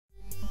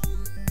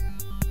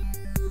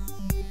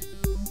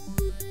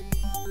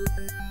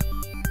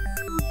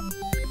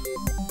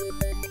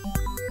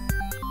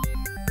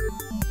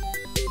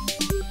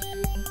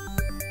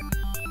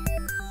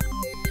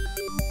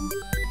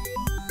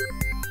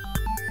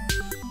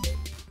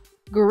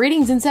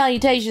Greetings and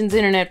salutations,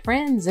 internet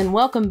friends, and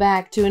welcome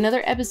back to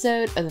another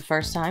episode of the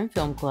First Time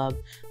Film Club.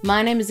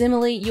 My name is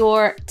Emily,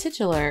 your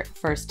titular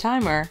first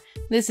timer.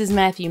 This is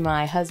Matthew,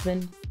 my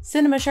husband,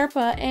 Cinema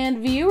Sherpa, and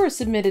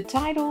viewer-submitted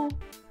title...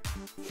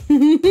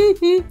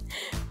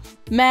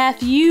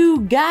 Matthew,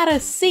 gotta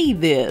see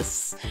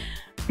this.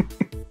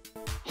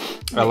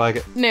 I like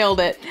it. Nailed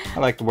it.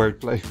 I like the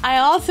wordplay. I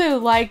also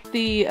like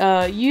the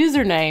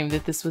username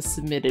that this was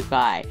submitted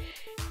by.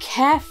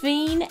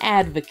 Caffeine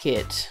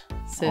Advocate.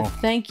 So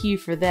thank you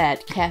for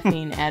that,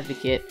 Caffeine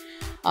Advocate.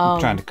 I'm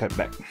trying to cut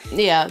back.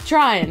 Yeah,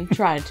 trying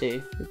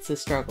to. It's a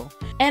struggle.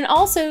 And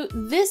also,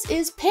 this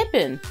is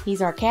Pippin.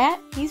 He's our cat.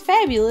 He's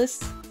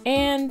fabulous.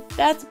 And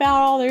that's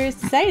about all there is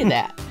to say to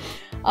that.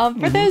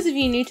 For those of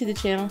you new to the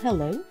channel,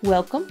 hello,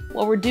 welcome.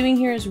 What we're doing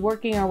here is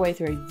working our way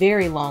through a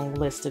very long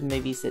list of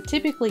movies that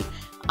typically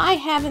I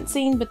haven't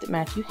seen, but that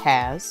Matthew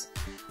has.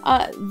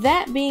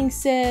 That being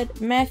said,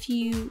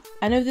 Matthew,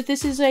 I know that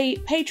this is a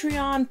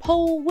Patreon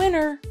poll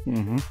winner.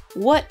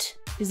 What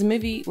is the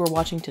movie we're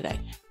watching today?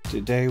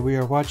 Today we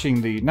are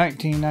watching the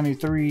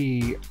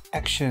 1993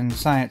 action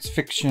science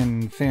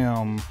fiction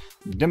film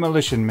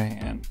Demolition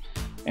Man.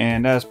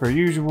 And as per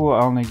usual, I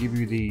only give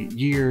you the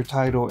year,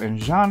 title,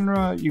 and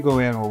genre. You go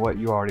in with what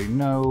you already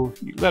know.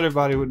 You let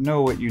everybody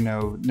know what you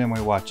know, then we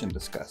watch and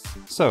discuss.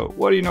 So,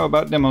 what do you know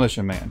about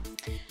Demolition Man?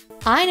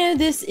 I know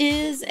this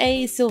is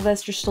a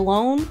Sylvester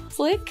Stallone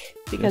flick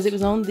because it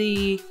was on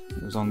the...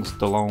 It was on the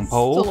Stallone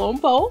poll. Stallone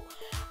poll.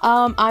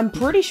 I'm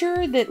pretty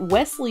sure that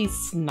Wesley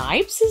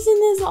Snipes is in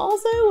this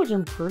also, which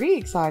I'm pretty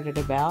excited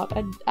about.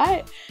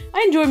 I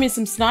enjoy me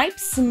some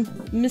Snipes, some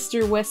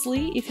Mr.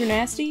 Wesley, if you're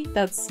nasty.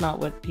 That's not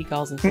what he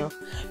calls himself.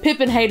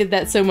 Pippin hated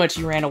that so much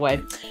he ran away.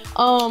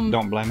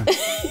 Don't blame him.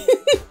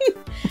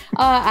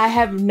 I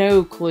have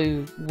no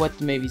clue what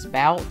the movie's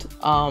about.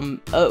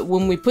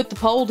 When we put the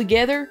poll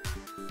together,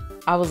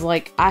 I was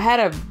like, I had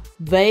a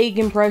vague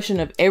impression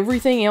of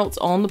everything else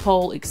on the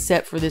poll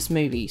except for this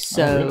movie.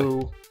 So,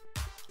 really?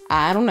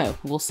 I don't know.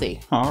 We'll see.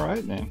 All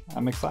right, then.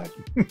 I'm excited.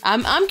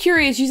 I'm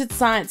curious. You said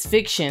science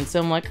fiction, so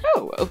I'm like,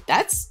 oh,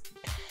 that's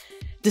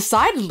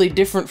decidedly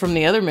different from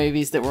the other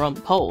movies that were on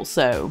the poll.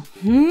 So,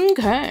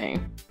 okay.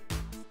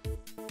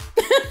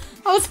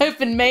 I was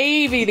hoping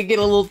maybe to get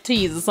a little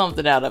tease of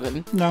something out of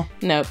him. No.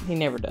 Nope, he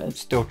never does.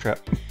 Still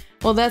trapped.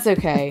 Well, that's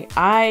okay.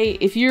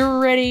 If you're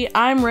ready,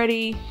 I'm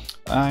ready.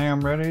 I am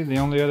ready. The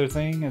only other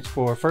thing is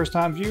for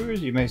first-time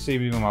viewers, you may see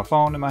me with my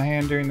phone in my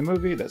hand during the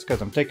movie. That's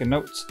because I'm taking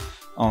notes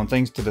on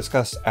things to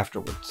discuss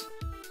afterwards.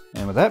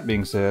 And with that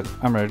being said,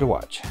 I'm ready to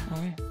watch.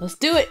 All right, let's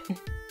do it.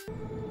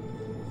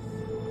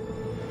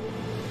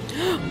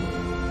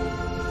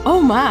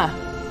 Oh my.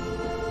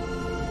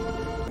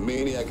 The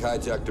maniac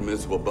hijacked a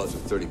municipal bus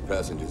with 30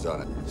 passengers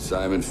on it.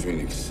 Simon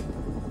Phoenix.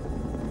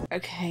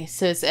 Okay,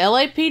 so it's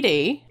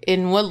LAPD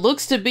in what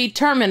looks to be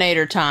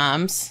Terminator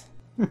times.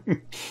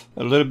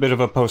 A little bit of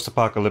a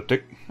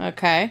post-apocalyptic.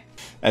 Okay.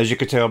 As you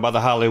could tell by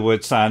the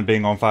Hollywood sign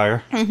being on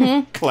fire.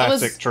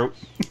 Classic trope.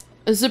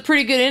 It's a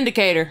pretty good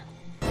indicator.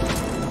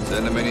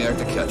 Send the maniac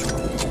to catch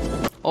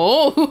one.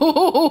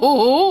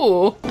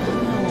 Oh!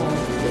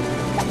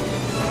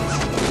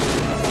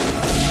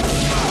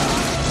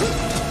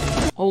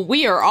 Oh,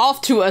 we are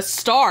off to a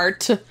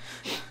start.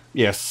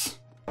 Yes.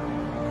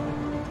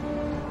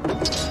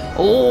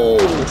 Oh!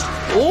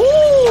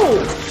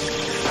 Oh!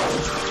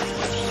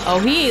 Oh,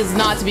 he is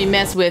not to be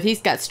messed with.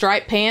 He's got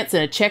striped pants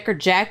and a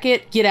checkered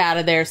jacket. Get out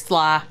of there,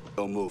 Sly.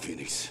 Don't move,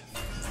 Phoenix.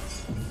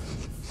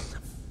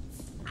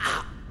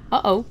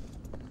 Uh-oh.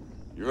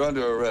 You're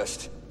under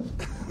arrest.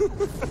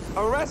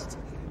 Arrest?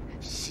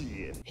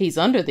 Shit. He's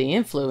under the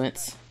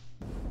influence.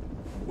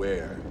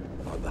 Where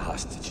are the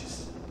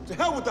hostages? To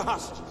hell with the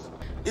hostages.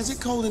 Is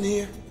it cold in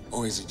here,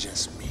 or is it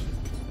just me?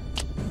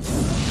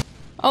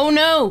 Oh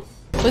no!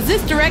 Was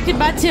this directed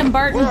by Tim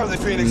Burton? Where are they,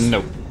 Phoenix?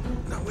 Nope.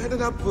 Now, where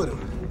did I put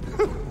him?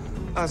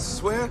 I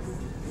swear,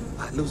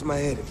 I'd lose my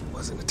head if he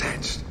wasn't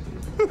attached.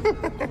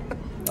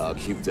 I'll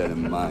keep that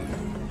in mind.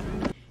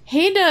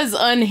 He does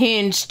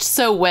Unhinged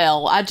so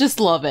well. I just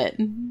love it.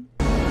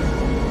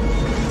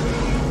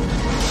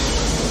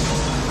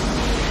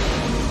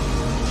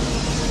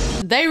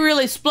 They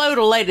really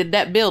splodulated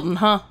that building,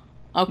 huh?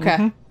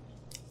 Okay.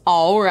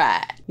 All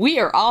right. We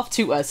are off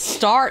to a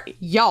start,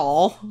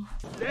 y'all.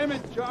 Damn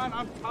it, John,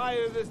 I'm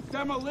tired of this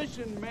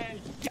Demolition Man.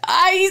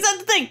 He's on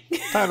the thing.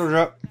 Title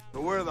drop. So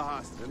where are the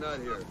hostages? They're not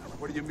here.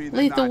 What do you mean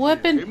Lethal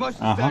weapon? They must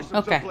have stashed them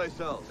Okay. someplace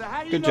else. So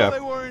how do you Good know job.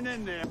 they weren't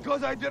in there?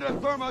 Because I did a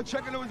thermal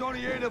check and there was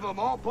only 8 of them,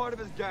 all part of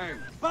his gang.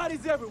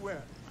 Bodies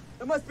everywhere.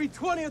 There must be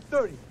 20 or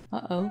 30.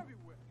 Uh-oh.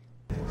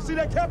 See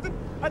that, Captain?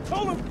 I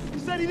told him. He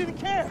said he didn't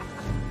care.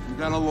 You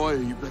got a lawyer,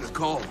 you better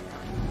call.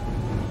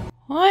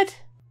 What?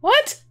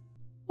 What?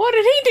 What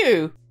did he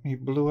do? He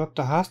blew up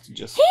the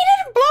hostages. He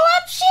didn't blow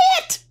up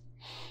shit!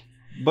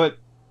 But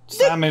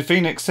Simon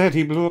Phoenix said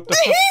he blew up the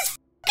He's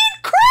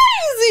fucking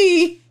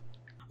crazy!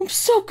 I'm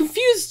so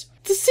confused.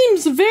 This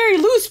seems a very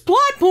loose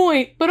plot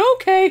point, but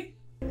okay.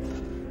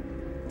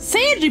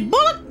 Sandy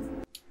Bullock?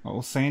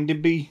 Oh, Sandy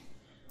B.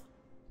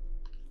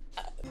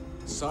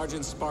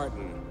 Sergeant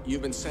Spartan,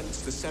 you've been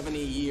sentenced to 70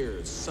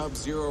 years,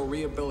 sub-zero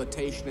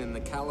rehabilitation in the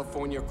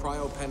California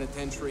Cryo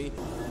Penitentiary.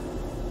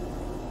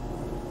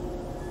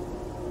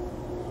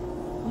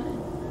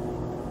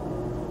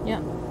 What?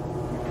 Yeah.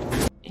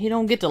 He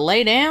don't get to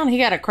lay down? He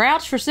got to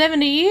crouch for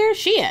 70 years?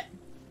 Shit.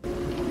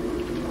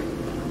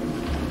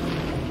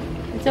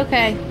 It's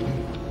okay.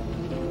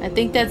 I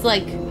think that's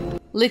like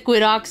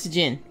liquid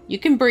oxygen. You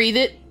can breathe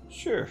it.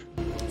 Sure.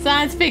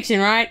 Science fiction,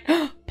 right?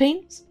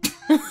 Penis?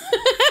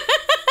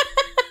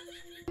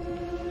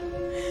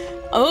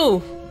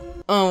 Oh.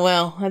 Oh,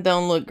 well, that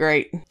don't look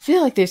great. I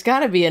feel like there's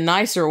gotta be a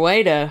nicer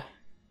way to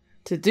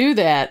do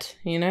that,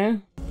 you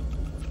know?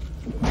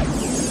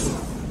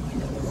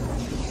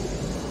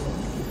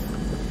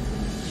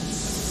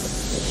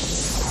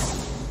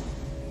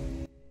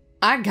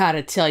 I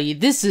gotta tell you,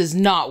 this is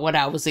not what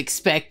I was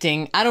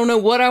expecting. I don't know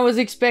what I was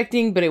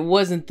expecting, but it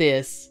wasn't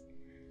this.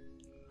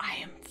 I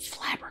am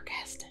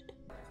flabbergasted.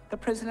 The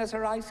prisoners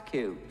are ice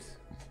cubes.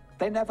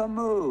 They never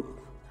move.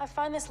 I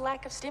find this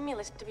lack of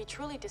stimulus to be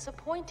truly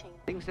disappointing.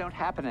 Things don't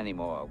happen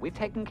anymore. We've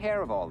taken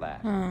care of all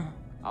that.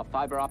 I'll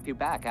fiber off you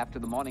back after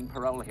the morning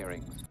parole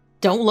hearings.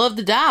 Don't love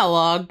the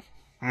dialogue.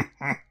 What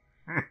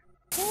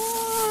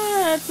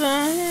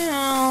the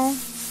hell?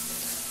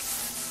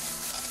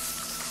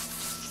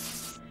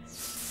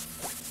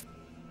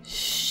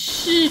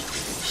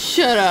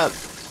 Shut up.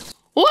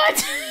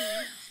 What?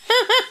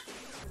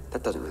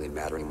 That doesn't really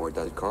matter anymore,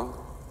 does it, Carl?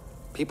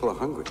 People are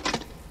hungry.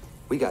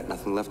 We got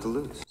nothing left to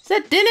lose. Is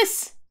that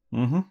Dennis?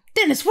 Mm-hmm.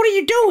 Dennis, what are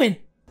you doing?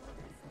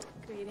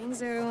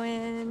 Greetings,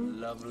 Erwin.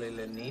 Lovely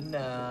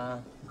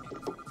Lenina.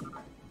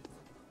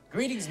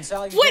 Greetings and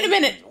salutations. Wait a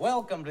minute.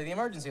 Welcome to the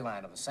emergency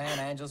line of the San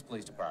Angeles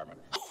Police Department.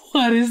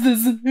 What is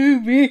this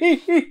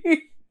movie?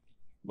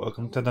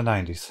 Welcome to the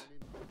 90s.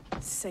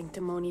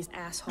 Sanctimonious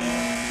asshole.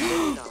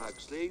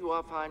 Huxley, you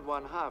are fined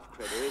 1/2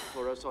 credit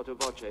for a sotto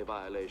voce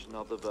violation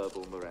of the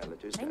verbal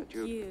morality statute. Thank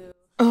you.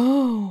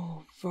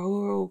 Oh,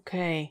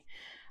 okay.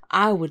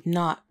 I would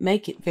not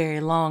make it very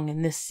long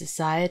in this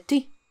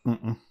society.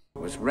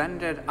 Was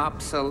rendered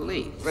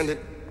obsolete. Rendered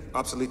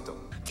obsoleto.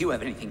 Do you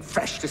have anything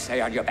fresh to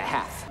say on your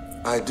behalf?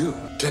 I do,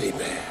 Teddy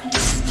Bear.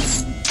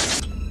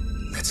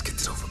 Let's get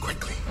this over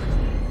quickly.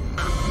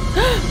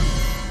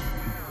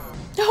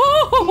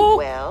 Oh!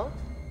 Well?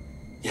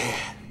 Yeah,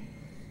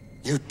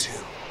 you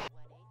too.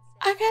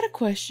 I got a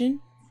question.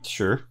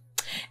 Sure.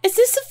 Is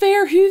this a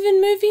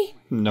Verhoeven movie?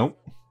 Nope.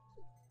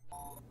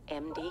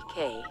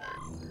 MDK.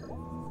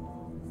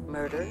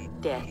 Murder,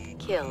 death,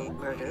 kill.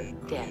 Murder,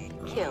 death,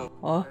 kill.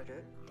 Oh.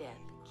 Murder, death,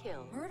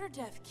 kill. Murder,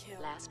 death, kill.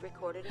 Last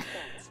recorded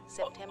offense,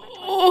 September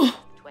 20, Oh.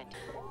 20.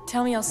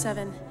 Tell me,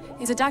 L7,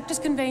 is a doctor's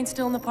conveyance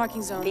still in the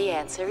parking zone? The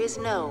answer is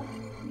no.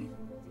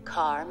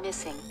 Car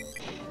missing.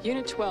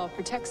 Unit 12,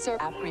 protect, sir.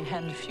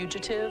 Apprehend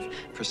fugitive.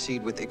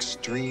 Proceed with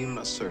extreme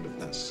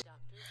assertiveness.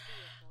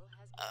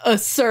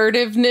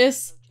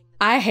 Assertiveness?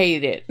 I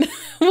hate it.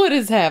 What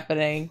is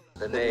happening?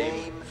 The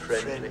name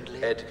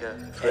friendly. Edgar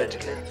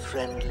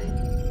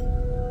friendly.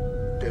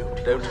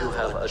 Don't you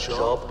have a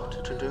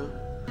job to do?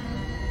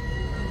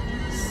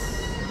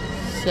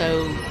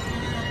 So,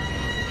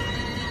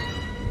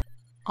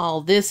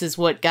 all this is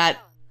what got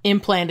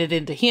implanted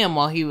into him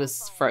while he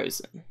was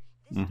frozen.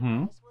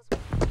 Mm-hmm.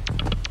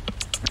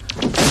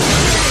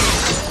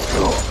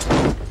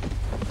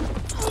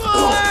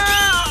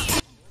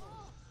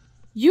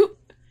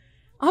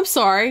 I'm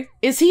sorry.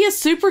 Is he a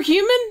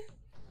superhuman?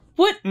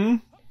 What?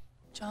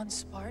 John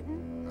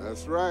Spartan?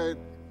 That's right.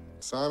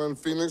 Simon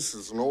Phoenix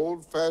is an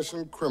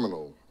old-fashioned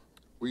criminal.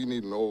 We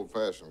need an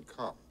old-fashioned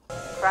cop.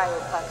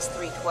 Cryoplex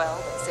 312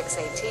 at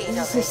 618.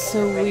 This is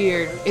so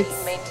weird.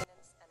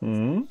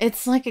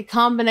 It's like a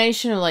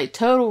combination of like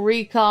Total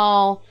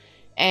Recall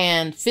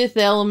and Fifth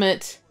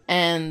Element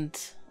and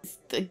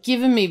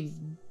giving me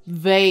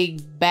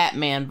vague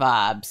Batman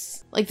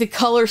vibes. Like the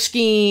color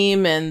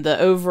scheme and the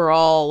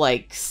overall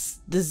like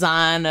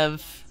design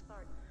of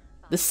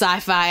the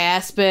sci-fi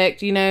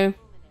aspect, you know?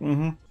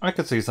 Mm-hmm. I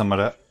could see some of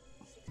that.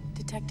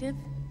 Detective?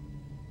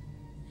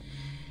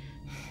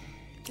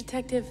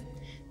 Detective,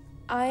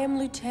 I am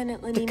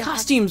Lieutenant Lenina. The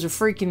costumes are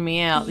freaking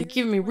me out. They're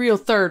giving me real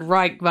Third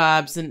Reich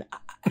vibes, and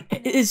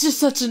it's just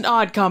such an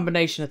odd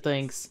combination of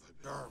things.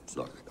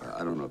 Look, I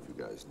don't know if you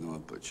guys know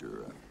it, but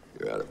you're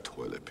out of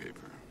toilet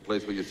paper. The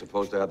place where you're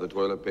supposed to have the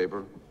toilet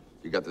paper,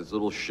 you got this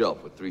little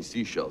shelf with 3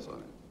 seashells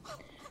on it.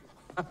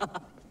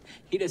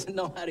 He doesn't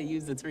know how to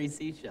use the 3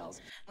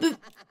 seashells. What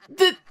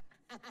the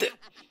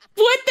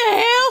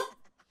hell?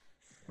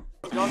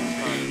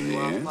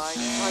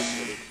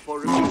 For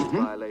repeated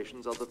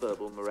violations of the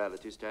verbal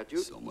morality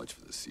statute. So much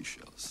for the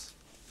seashells.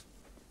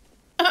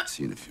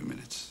 See you in a few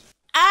minutes.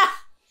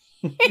 Ah!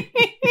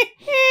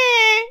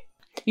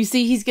 You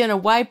see, he's gonna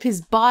wipe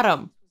his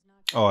bottom.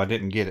 Oh, I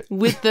didn't get it.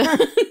 With the...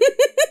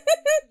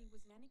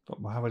 But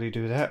why would he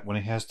do that when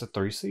he has the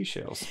 3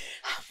 seashells?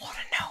 I want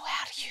to know,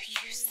 how do you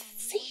use the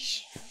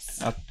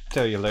seashells? I'll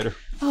tell you later.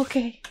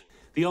 Okay.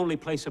 The only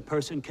place a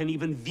person can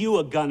even view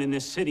a gun in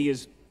this city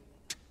is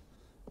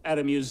at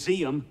a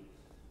museum.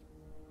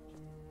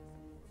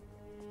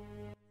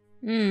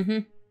 Mm-hmm.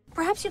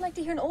 Perhaps you'd like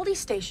to hear an oldies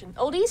station.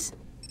 Oldies?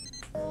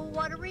 Oh,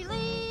 what a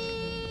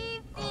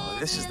relief! Oh,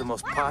 this is the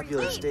most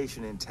popular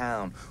station in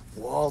town.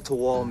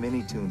 Wall-to-wall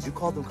mini-tunes. You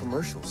call them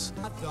commercials.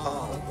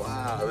 Oh,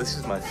 wow. This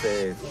is my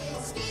fave.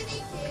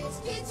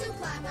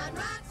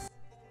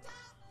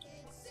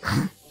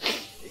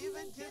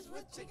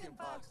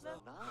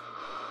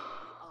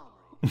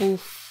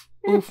 Oof.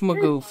 Oof,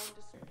 magoof.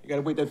 You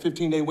gotta wait that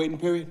 15-day waiting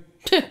period?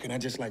 Or can I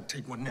just, like,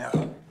 take one now?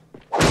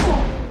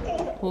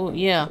 Oh,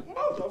 yeah.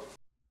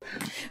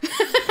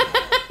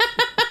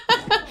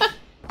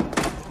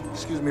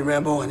 Excuse me,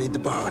 Rambo, I need to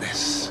borrow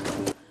this.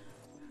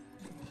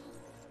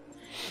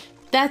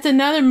 That's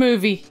another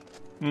movie.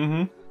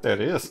 Mm-hmm. That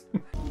is.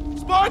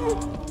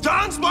 Spartan?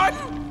 John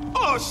Spartan?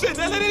 Oh, shit,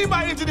 they let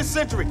anybody into this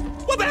century.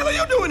 What the hell are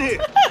you doing here?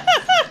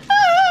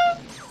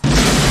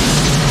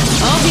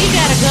 Oh, he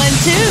got a gun,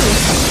 too.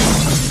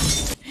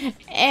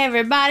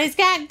 Everybody's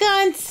got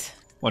guns.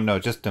 Well, no,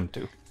 just them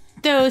two.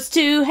 Those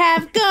two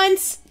have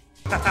guns.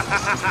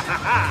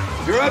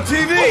 You're on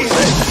TV.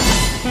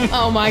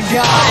 Oh, my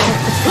God.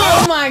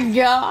 Oh, my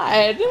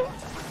God.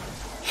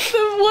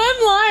 The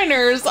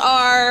one-liners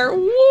are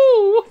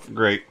woo.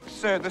 Great.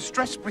 Sir, the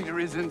stress breeder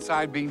is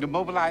inside being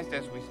demobilized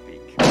as we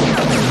speak.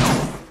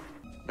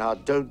 Now,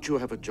 don't you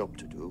have a job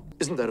to do?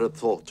 Isn't there a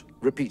thought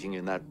repeating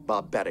in that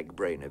barbaric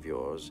brain of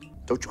yours?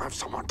 Don't you have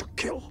someone to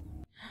kill?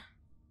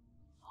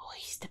 Oh,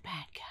 he's the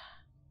bad guy.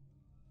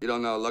 You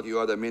don't know how lucky you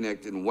are that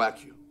Maniac didn't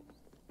whack you.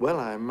 Well,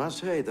 I must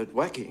say that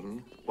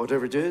whacking,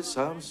 whatever it is,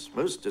 sounds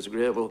most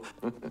disagreeable.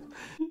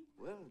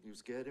 Well, you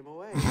scared him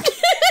away.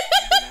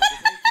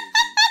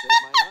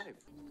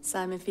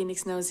 Simon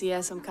Phoenix knows he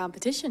has some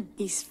competition.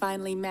 He's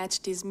finally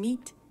matched his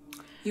meat.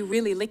 You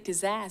really licked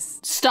his ass.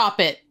 Stop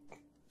it.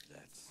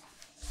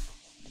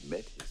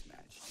 Met his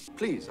match.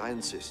 Please, I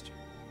insist.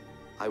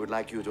 I would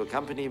like you to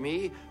accompany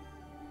me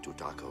to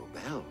Taco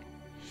Bell.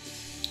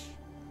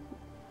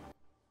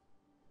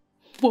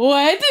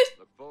 What?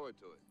 Look forward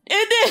to it.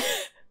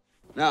 It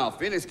Now,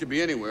 Phoenix could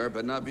be anywhere,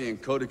 but not being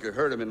coded could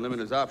hurt him and limit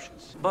his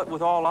options. But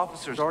with all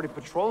officers already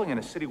patrolling in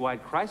a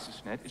citywide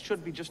crisis net, it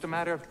should be just a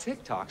matter of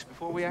TikToks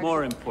before we actually...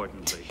 More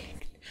importantly,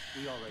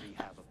 we already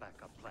have a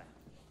backup plan.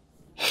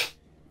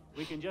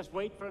 We can just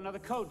wait for another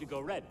code to go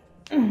red.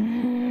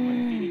 And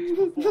when Phoenix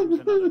performs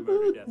another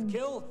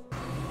murder-death-kill...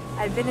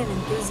 I've been an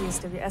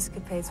enthusiast of your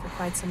escapades for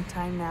quite some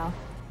time now.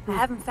 I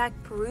have, in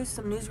fact, perused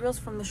some newsreels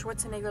from the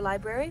Schwarzenegger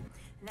library,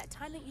 and that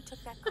time that you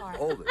took that car...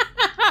 Hold it.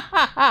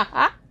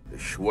 The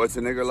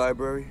Schwarzenegger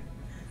Library?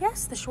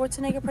 Yes, the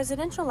Schwarzenegger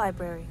Presidential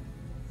Library.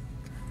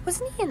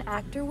 Wasn't he an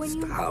actor when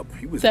you... Stop.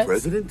 He was That's-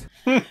 president?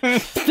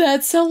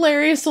 That's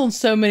hilarious on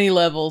so many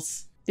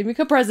levels. Didn't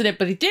become president,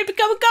 but he did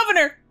become a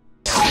governor.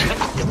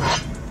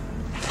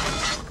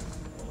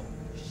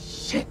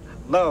 Shit,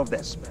 love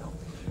that smell.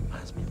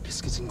 Reminds me of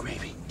biscuits and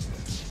gravy.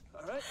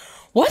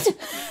 What?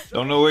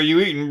 Don't know where you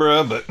eating,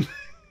 bruh, but...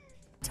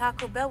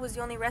 Taco Bell was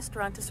the only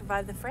restaurant to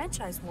survive the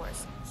franchise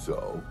wars.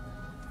 So?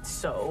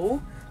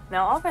 So?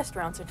 Now all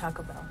restaurants are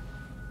Taco Bell.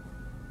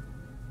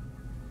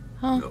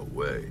 Huh? No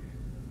way.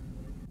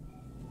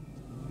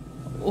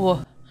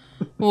 What?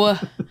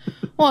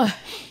 What?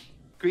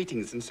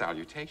 Greetings and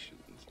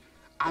salutations.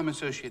 I'm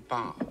Associate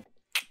Bob.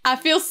 I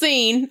feel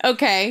seen.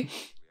 Okay.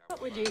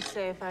 What would you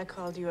say if I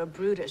called you a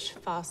brutish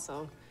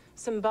fossil,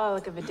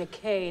 symbolic of a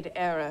decayed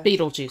era,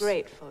 Beetlejuice.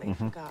 gratefully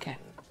forgotten? Okay.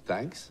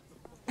 Thanks.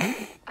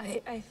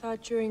 I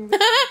thought during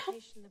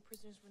rehabilitation the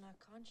prisoners were not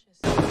conscious.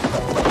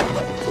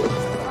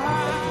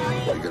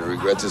 You're gonna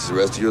regret this the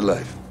rest of your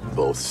life.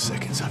 Both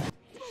seconds of it.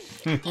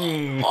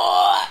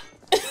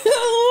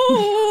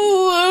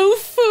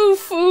 Oof,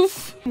 oof,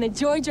 oof. In the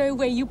joy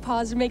way you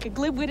pause to make a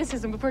glib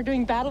witticism before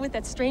doing battle with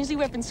that strangely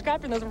weapon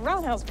scrap in those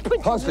roundhouse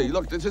punches. Hussy,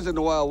 look, this isn't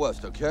the Wild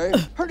West, okay?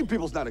 Hurting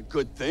people's not a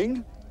good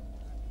thing.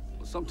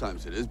 Well,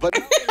 sometimes it is, but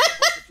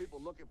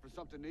people looking for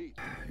something to eat.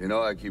 You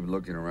know, I keep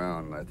looking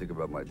around and I think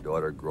about my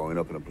daughter growing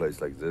up in a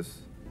place like this.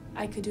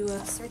 I could do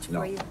a search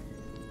No. for you.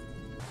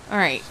 All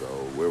right. So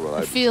where will I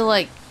I feel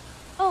like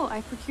Oh,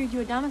 I procured you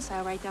a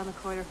domicile right down the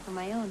corridor from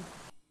my own.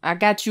 I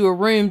got you a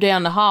room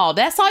down the hall.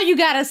 That's all you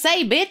gotta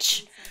say,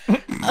 bitch.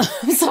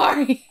 I'm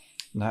sorry.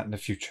 Not in the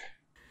future.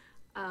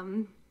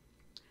 I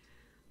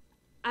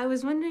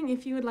was wondering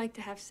if you would like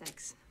to have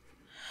sex.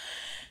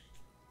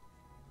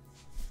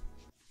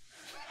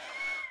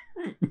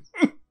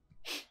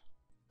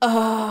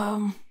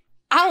 I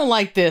don't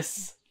like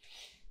this.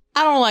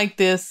 I don't like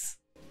this.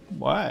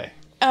 Why?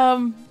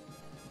 Love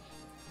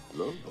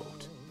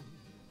boat.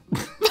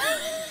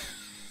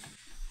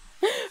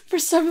 For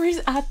some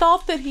reason, I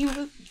thought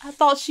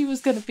she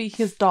was gonna be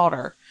his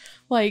daughter.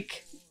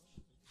 Like,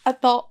 I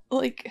thought,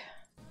 like.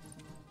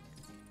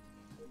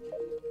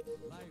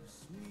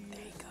 There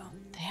you go.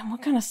 Damn,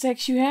 what kind of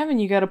sex you having?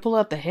 You gotta pull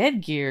out the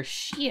headgear.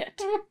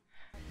 Shit.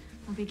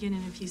 I'll begin in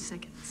a few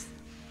seconds.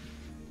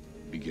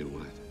 Begin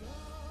what?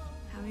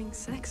 Having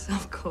sex,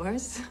 of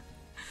course.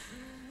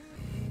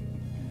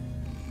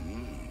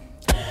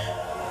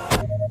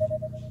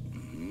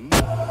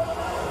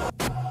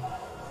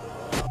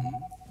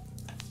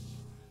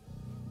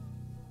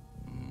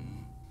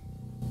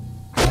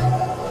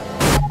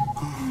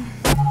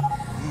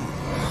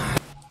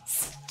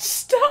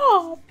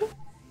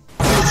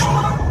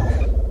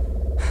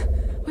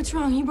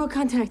 he broke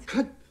contact.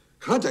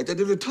 Contact? I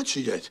didn't touch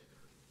you yet.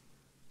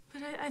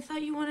 But I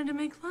thought you wanted to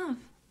make love.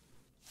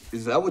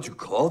 Is that what you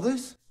call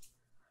this?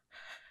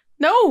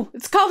 No,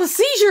 it's called a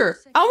seizure.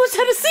 I almost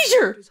had a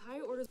seizure.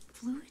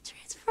 Fluid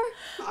transfer?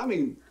 I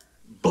mean,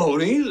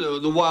 Boney,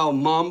 the wild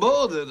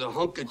mambo, the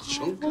hunka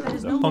chunka.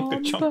 The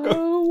hunka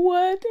chunka.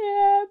 What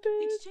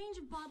happened? Exchange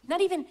of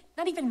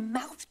not even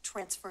mouth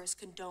transfer is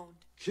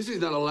condoned.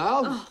 Kissing's not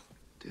allowed? Oh.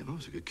 Damn, I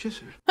was a good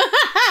kisser.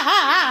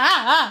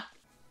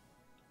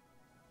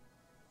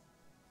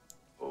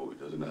 Oh, he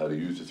doesn't know how to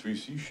use the 3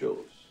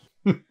 seashells.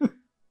 Behavioral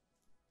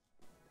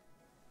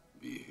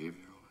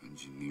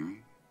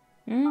engineering?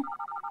 Mm.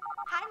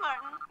 Hi,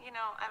 Martin. You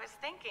know, I was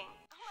thinking.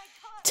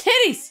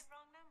 Titties!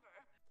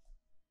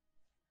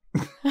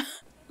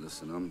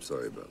 Listen, I'm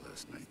sorry about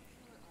last night.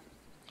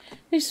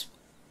 He's,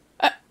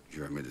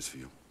 Here, I made this for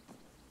you.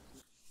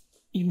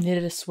 You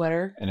knitted a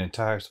sweater? An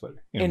entire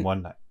sweater in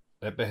one night.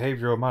 That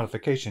behavioral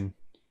modification,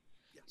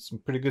 some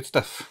pretty good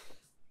stuff.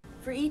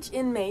 For each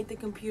inmate, the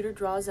computer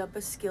draws up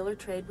a skill or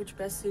trade which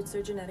best suits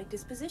their genetic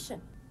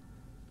disposition.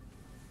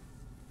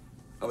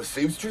 I'm a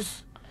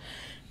seamstress?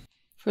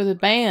 For the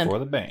band. For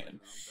the band.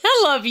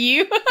 I love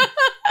you.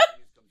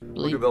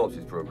 Who develops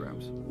these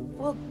programs?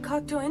 Well,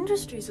 Cocteau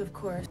Industries, of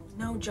course.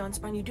 No, John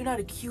Spine, you do not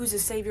accuse the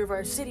savior of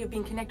our city of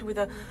being connected with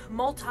a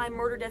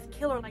multi-murder-death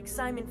killer like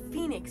Simon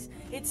Phoenix.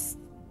 It's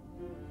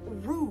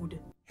rude.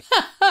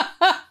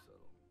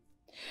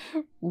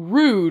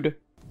 Rude.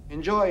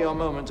 Enjoy your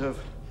moment of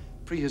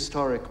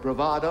prehistoric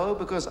bravado,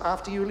 because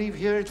after you leave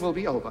here, it will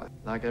be over,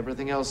 like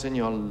everything else in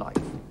your life.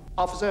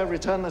 Officer,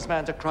 return this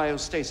man to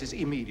cryostasis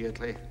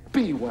immediately.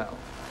 Be well.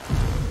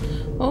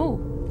 Oh.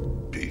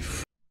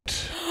 Beef.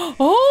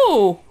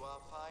 Oh!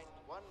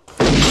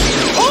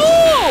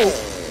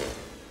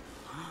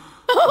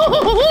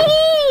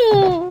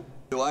 Oh!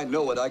 Do I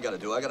know what I gotta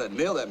do? I gotta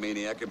nail that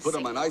maniac and put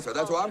him on ice, or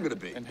that's where I'm gonna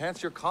be.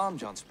 Enhance your calm,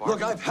 John Spartan.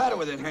 Look, I've had it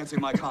with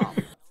enhancing my calm.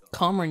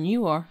 Calmer than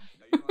you are.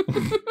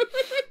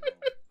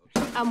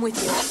 I'm with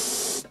you.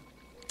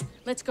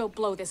 Let's go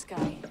blow this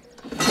guy.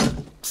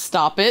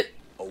 Stop it.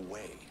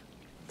 Away.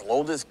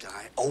 Blow this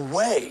guy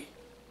away.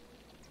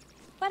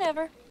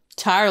 Whatever.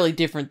 Entirely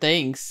different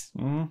things.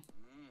 Mm.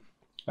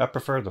 I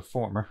prefer the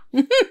former.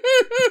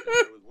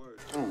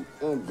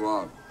 Oh,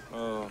 God.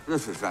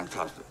 This is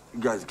fantastic. You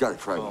guys gotta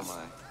try this.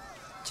 My.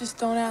 Just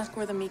don't ask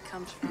where the meat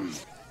comes from.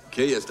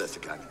 ¿Qué es esta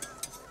carne?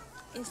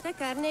 Esta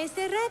carne es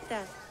de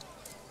rata.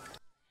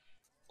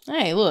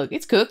 Hey, look,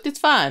 it's cooked. It's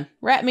fine.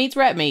 Rat meat's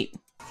rat meat.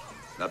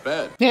 Not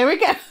bad. There we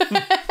go.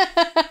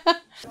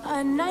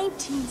 A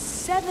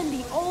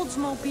 1970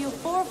 Oldsmobile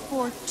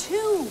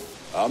 442.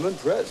 I'm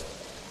impressed.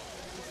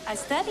 I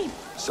studied.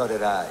 So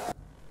did I.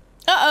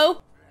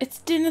 Uh-oh. It's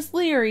Dennis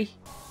Leary.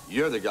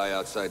 You're the guy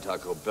outside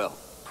Taco Bell.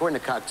 According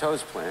to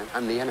Cocteau's plan,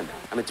 I'm the enemy.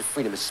 I'm into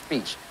freedom of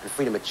speech and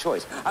freedom of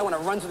choice. I want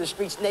to run through the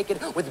streets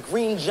naked with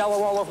green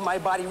jello all over my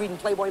body reading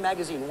Playboy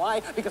magazine.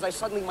 Why? Because I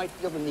suddenly might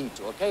feel the need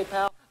to, okay,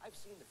 pal? I've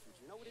seen the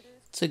future. You know what it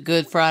is? It's a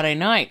good Friday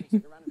night.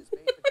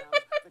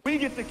 We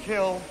get to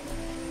kill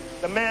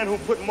the man who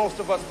put most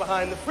of us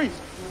behind the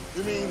freezer.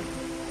 You mean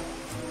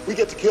we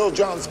get to kill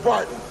John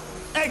Spartan?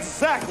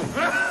 Exactly.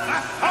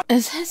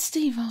 Is that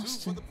Steve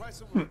Austin?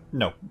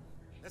 No.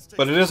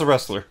 But it is a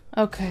wrestler.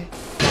 Okay.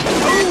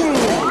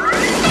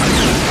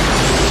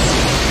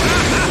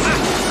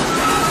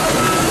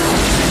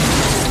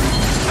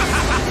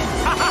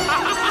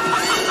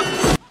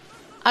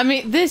 I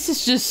mean, this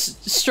is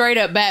just straight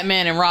up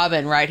Batman and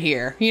Robin right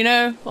here. You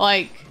know?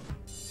 Like...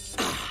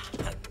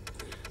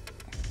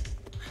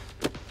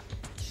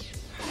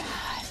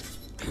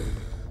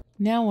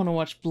 Now I want to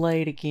watch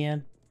Blade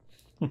again.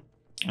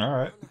 All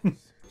right.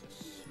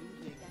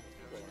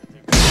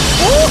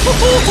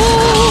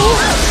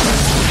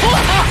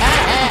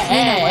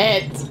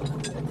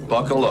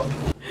 Buckle up.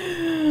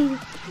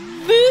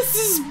 This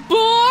is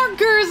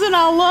bonkers and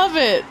I love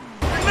it.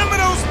 Remember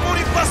those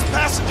 40 bus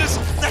passengers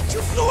that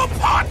you flew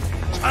apart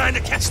trying to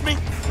catch me?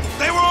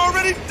 They were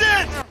already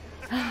dead.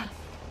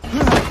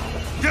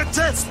 You're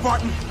dead,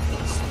 Spartan.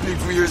 Speak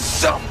for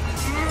yourself.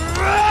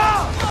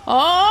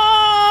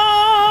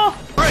 Oh!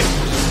 Break!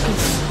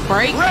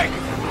 Break? Break!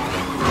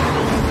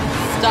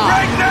 Stop.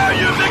 Right now,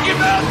 you Mickey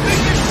Mouse piece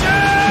of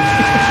shit!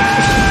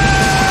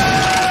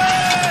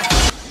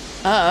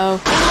 Uh-oh.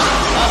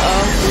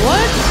 Uh-oh.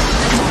 What?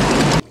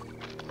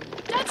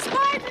 That's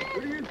Spartan!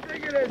 What do you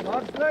think it is,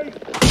 Huxley?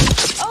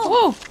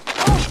 Oh!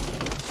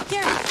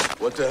 Gary.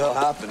 What the hell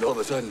happened all of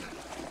a sudden?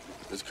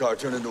 This car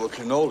turned into a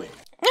cannoli.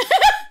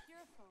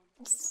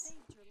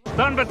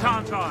 Stun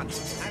batons on.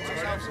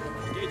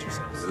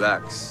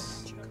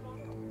 Relax.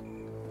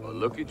 Well,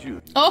 look at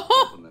you.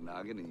 Oh! On the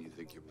noggin and you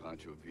think you're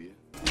Pancho Villa?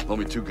 Hold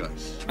me 2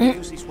 guns. We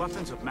use these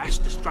weapons of mass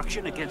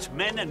destruction against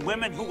men and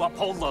women who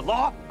uphold the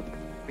law.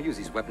 We use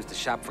these weapons to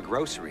shop for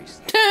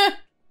groceries.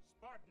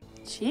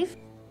 Chief,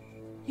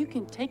 you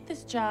can take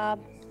this job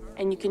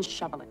and you can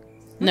shovel it.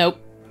 Nope.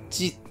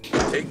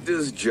 Take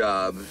this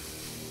job,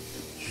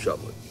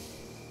 shovel it.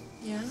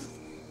 Yeah?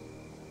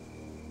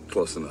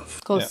 Close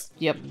enough. Close.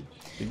 Yep.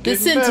 The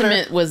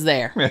sentiment was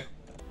there. Yeah.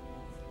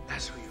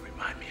 That's who you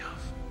remind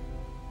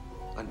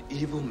An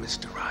evil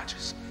Mr.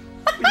 Rogers.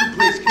 Will you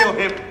please kill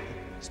him?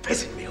 It's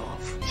pissing me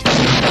off.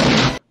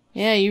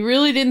 Yeah, you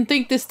really didn't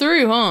think this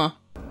through, huh?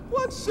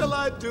 What shall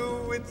I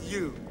do with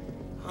you?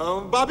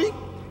 Bobby?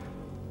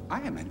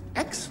 I am an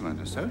excellent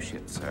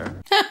associate, sir.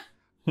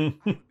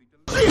 Inflict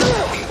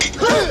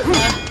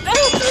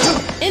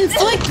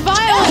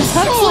violence,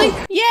 Huxley!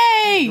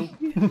 Yay!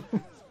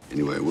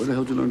 Anyway, where the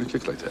hell did you learn to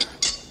kick like that?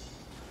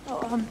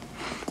 Oh,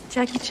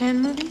 Jackie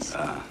Chan movies?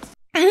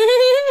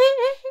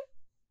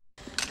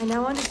 I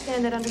now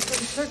understand that under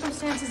certain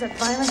circumstances that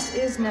violence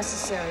is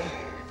necessary.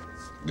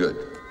 Good.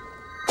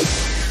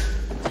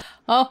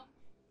 Oh.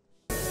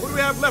 What do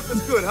we have left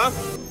that's good, huh?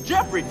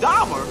 Jeffrey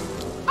Dahmer?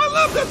 I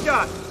love that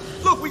guy!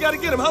 Look, we gotta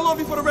get him. How long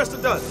before the rest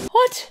are done?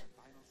 What?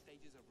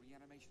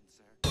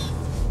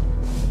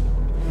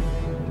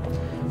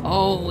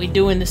 Oh, we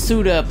doing the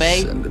suit up,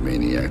 eh? Send a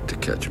maniac to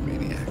catch a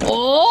maniac.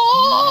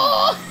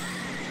 Oh!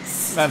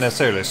 Not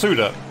necessarily suit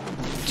up.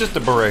 Just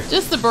a beret.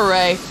 Just a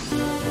beret.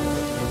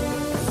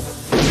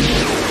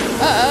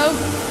 Uh-oh.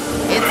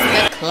 It's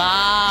the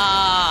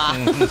claw.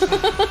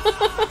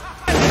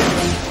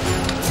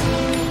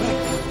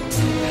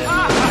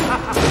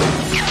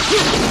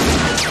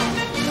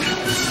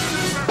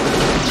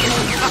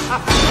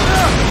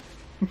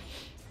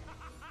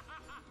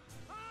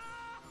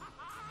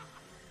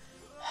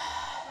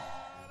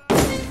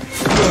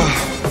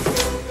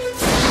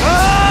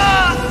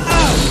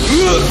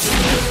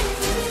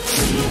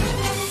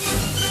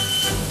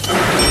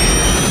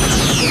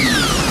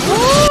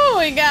 Ooh,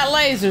 we got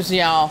lasers,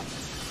 y'all.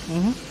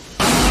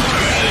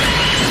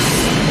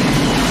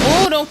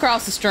 Oh, don't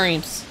cross the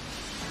streams.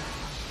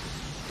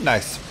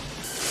 Nice.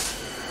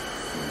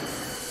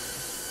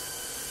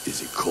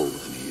 Is it cold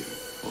in here,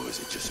 or is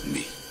it just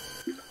me?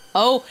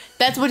 Oh,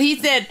 that's what he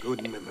said.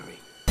 Good memory.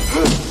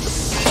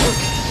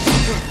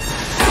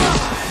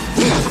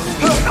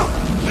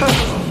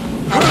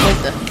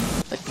 With the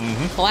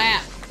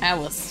clap. That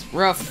was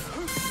rough.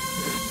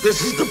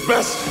 This is the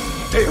best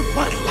day of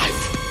my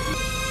life.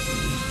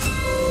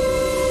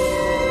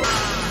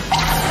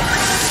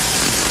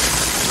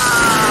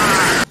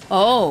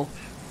 Oh.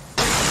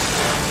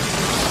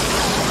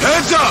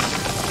 Hands up!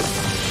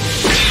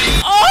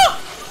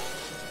 Oh!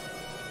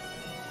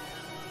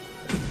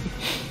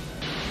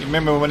 You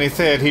remember when he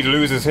said he'd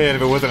lose his head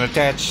if it wasn't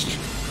attached?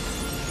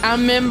 I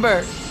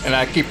remember. And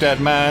I keep that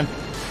in mind.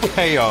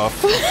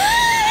 Payoff.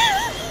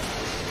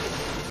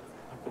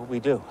 What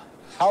we do?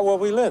 How will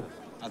we live?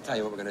 I'll tell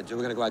you what we're gonna do.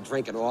 We're gonna go out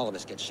drinking, all of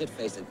us, get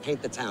shit-faced, and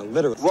paint the town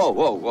literally. Whoa,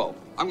 whoa, whoa.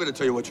 I'm gonna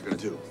tell you what you're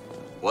gonna do.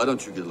 Why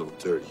don't you get a little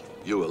dirty?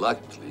 You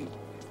like clean.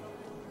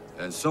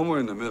 And somewhere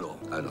in the middle,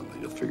 I don't know,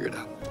 you'll figure it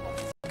out.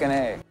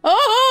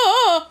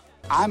 Oh!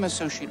 I'm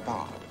Associate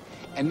Bob,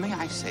 and may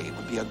I say it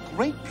would be a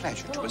great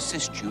pleasure to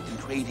assist you in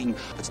creating...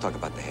 Let's talk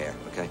about the hair,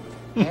 okay?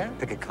 Hair?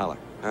 Pick a color,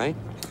 all right?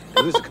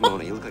 You lose a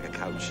kimono, you look like a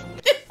couch.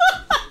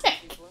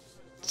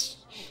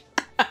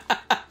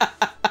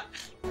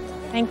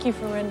 Thank you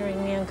for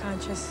rendering me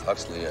unconscious.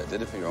 Huxley, I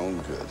did it for your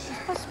own good. We're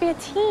supposed to be a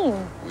team.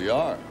 We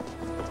are.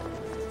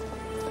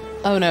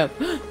 Oh no.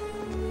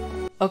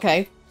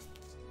 Okay.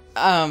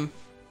 Oh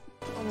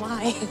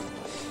my.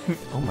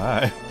 Oh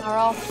my. Are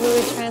all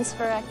fluid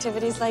transfer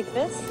activities like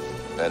this?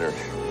 Better.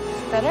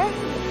 Better?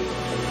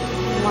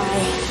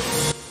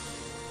 Why?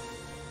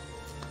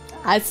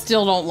 I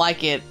still don't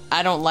like it.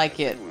 I don't like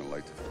it.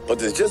 But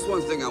there's just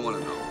one thing I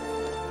want to know.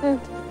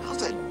 How's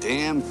that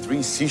damn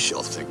 3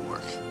 seashell thing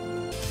work?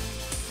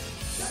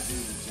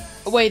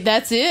 Wait,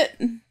 that's it?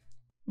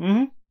 I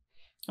mean,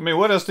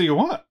 what else do you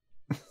want?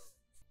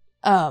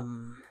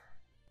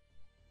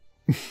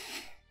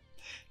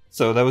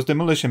 So that was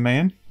Demolition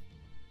Man.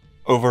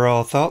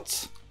 Overall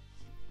thoughts?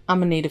 I'm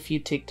gonna need a few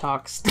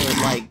TikToks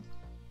to like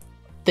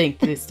think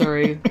this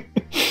through.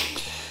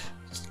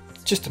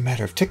 Just a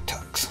matter of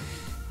TikToks.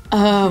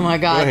 Oh my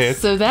Go god. ahead.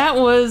 So that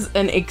was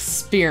an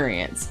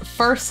experience.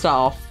 First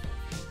off,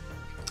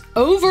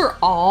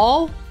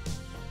 overall,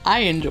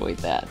 I enjoyed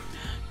that.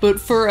 But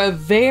for a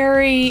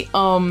very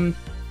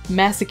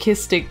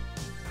masochistic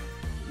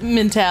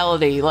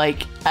mentality,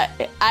 like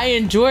I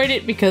enjoyed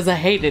it because I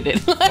hated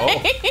it.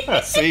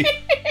 I see.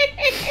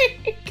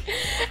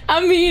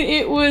 I mean,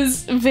 it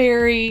was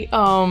very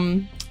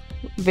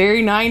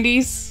very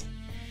 90s.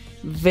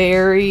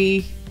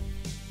 Very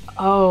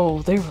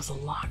there was a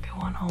lot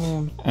going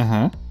on.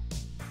 Uh-huh.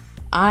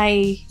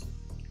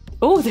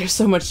 There's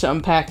so much to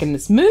unpack in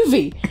this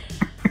movie.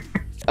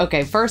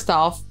 Okay, first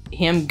off,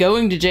 him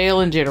going to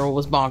jail in general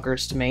was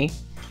bonkers to me.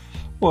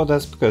 Well,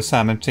 that's because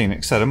Simon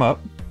Sinek set him up,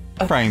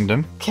 framed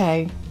him.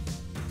 Okay.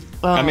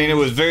 I mean, it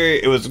was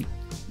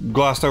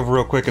glossed over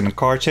real quick in the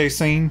car chase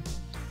scene,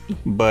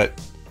 but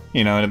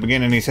in the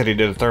beginning he said he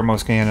did a thermal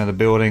scan of the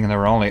building and there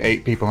were only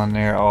 8 people in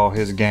there, all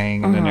his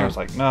gang, and then there was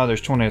like, no,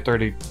 there's 20 or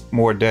 30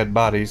 more dead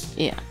bodies.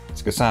 Yeah.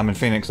 It's because Simon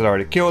Phoenix had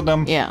already killed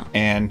them. Yeah.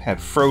 And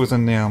had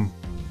frozen them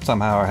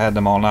somehow, or had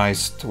them on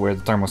ice to where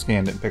the thermal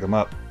scan didn't pick them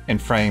up,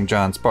 and framed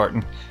John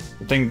Spartan.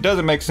 The thing that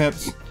doesn't make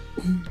sense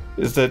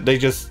is that they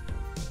just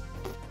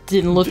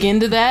didn't look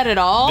into that at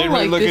all. didn't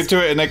really look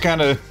into it, and they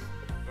kind of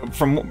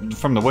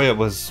from the way it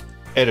was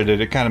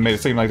edited, it kind of made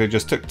it seem like they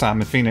just took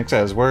Simon Phoenix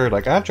at his word.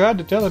 Like, I tried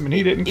to tell him and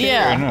he didn't care.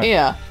 Yeah,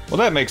 yeah. Well,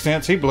 that makes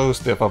sense. He blows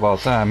stuff up all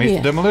the time. He's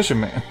the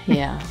Demolition Man.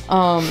 Yeah.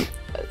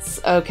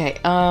 Okay.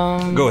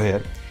 Go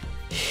ahead.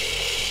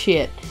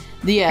 Shit.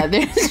 Yeah.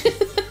 There's.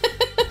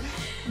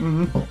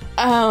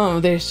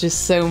 There's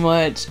just so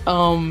much.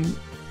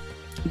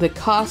 The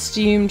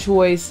costume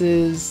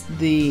choices,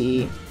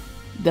 the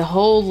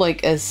whole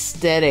like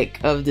aesthetic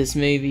of this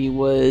movie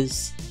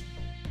was.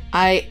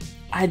 I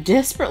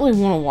desperately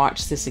want to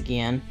watch this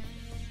again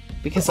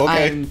because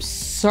I'm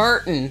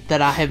certain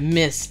that I have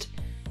missed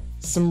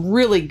some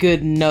really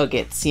good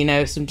nuggets, you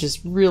know, some just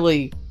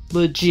really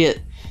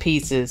legit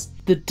pieces.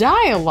 The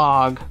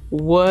dialogue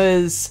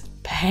was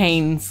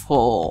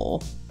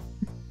painful.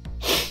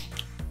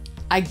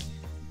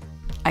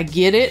 I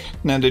get it.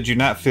 Now, did you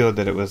not feel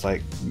that it was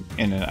like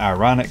in an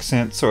ironic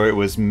sense, or it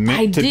was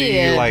meant to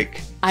be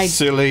like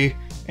silly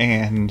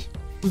and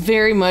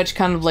very much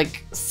kind of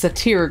like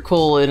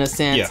satirical in a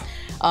sense?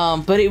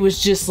 Yeah. But it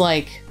was just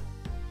like,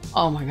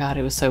 oh my god,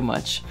 it was so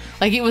much.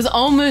 Like it was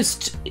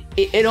almost,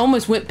 it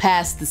almost went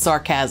past the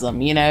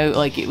sarcasm, you know,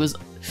 like it was,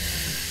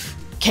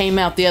 came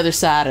out the other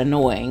side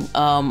annoying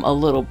a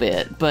little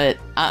bit. But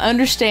I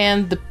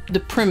understand the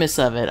premise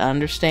of it. I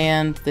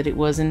understand that it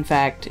was in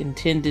fact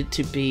intended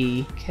to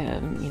be, you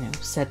know,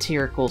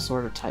 satirical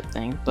sort of type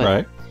thing. But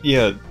right.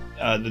 Yeah.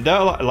 The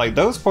dialogue, like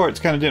those parts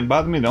kind of didn't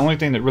bother me. The only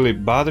thing that really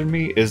bothered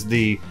me is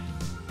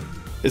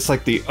it's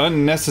like the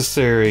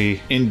unnecessary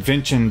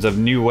inventions of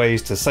new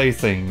ways to say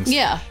things.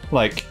 Yeah.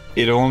 Like,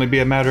 it'll only be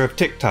a matter of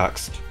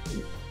TikToks.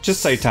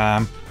 Just say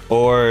time.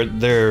 Or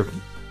they're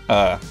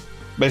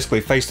basically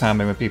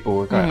FaceTiming with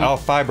people. I'll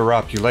fiber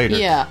op you later.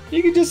 Yeah.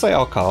 You can just say,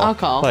 I'll call. I'll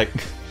call. Like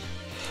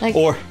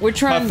or we're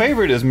trying. My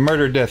favorite is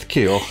murder, death,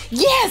 kill.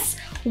 Yes!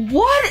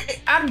 What?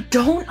 I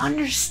don't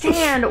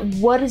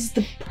understand what is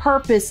the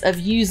purpose of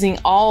using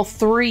all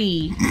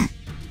three.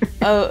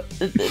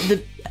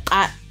 The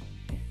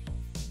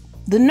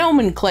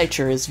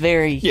nomenclature is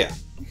very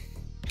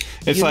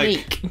It's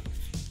unique. like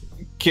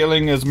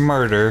killing is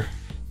murder.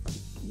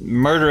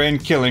 Murder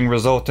and killing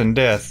result in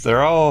death.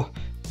 They're all.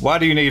 Why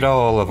do you need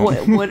all of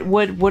them?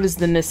 What is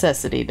the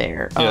necessity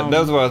there? Yeah,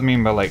 that's what I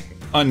mean by like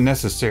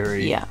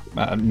unnecessary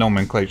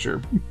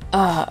nomenclature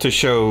to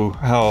show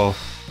how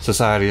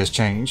society has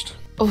changed.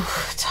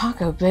 Oh,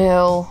 Taco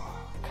Bell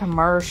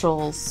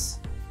commercials,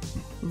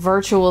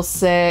 virtual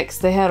sex.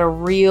 They had a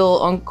real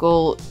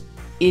Uncle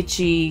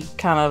Itchy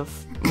kind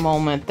of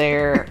moment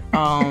there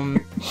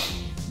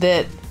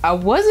that I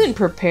wasn't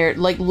prepared.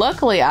 Like,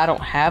 luckily I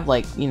don't have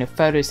like, you know,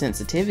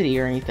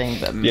 photosensitivity or anything,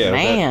 but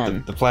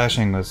man, the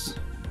flashing was,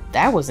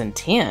 that was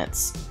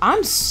intense.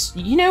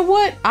 You know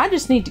what, I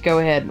just need to go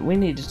ahead, we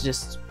need to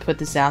just put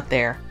this out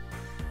there.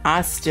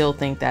 I still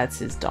think that's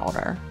his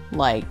daughter.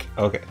 Like,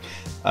 okay,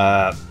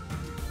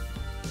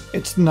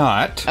 it's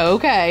not.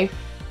 Okay.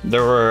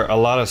 There were a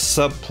lot of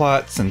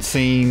subplots and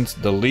scenes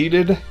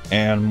deleted,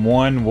 and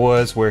one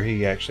was where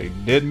he actually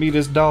did meet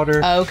his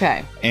daughter.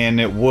 Okay. And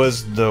it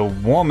was the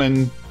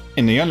woman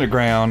in the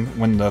underground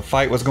when the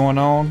fight was going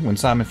on, when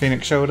Simon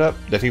Phoenix showed up,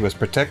 that he was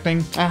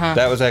protecting.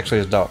 That was actually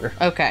his daughter.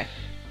 Okay.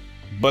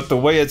 But the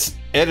way it's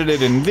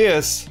edited in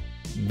this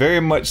very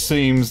much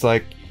seems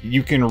like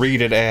you can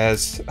read it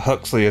as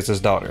Huxley as his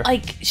daughter.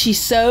 Like, she's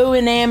so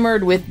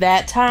enamored with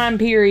that time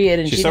period,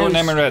 and she's so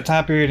enamored with that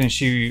time period, and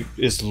she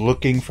is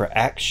looking for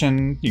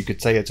action. You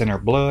could say it's in her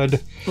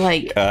blood.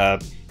 Like,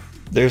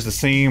 there's the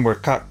scene where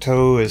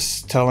Cocteau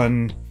is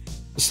telling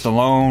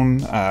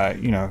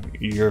Stallone, you know,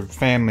 your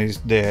family's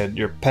dead,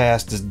 your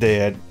past is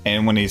dead,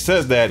 and when he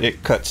says that,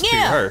 it cuts to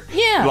her.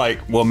 Yeah. Like,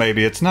 well,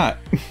 maybe it's not.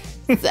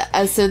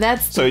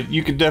 So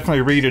you could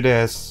definitely read it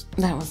as,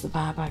 that was the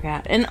vibe I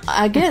got. And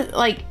I get,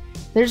 like,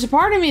 there's a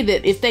part of me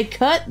that if they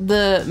cut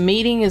the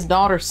meeting his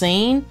daughter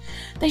scene,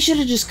 they should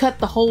have just cut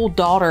the whole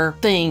daughter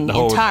thing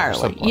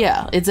entirely.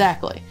 Yeah,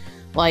 exactly.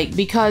 Like,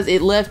 because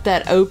it left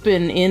that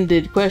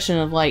open-ended question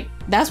of like,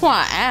 that's why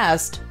I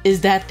asked,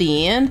 is that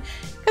the end?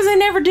 Because they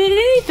never did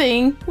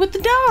anything with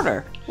the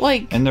daughter.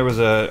 Like, and there was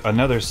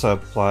another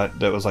subplot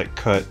that was like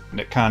cut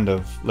that kind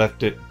of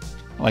left it,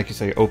 like you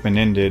say,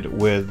 open-ended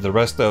with the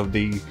rest of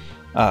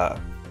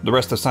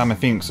Simon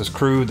Phoenix's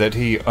crew that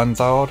he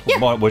unthawed.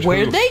 Yeah,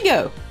 where'd they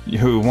go?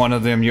 Who one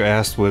of them you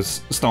asked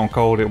was Stone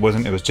Cold. It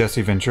wasn't. It was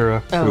Jesse Ventura,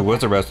 who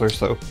was a wrestler.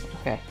 So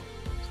okay,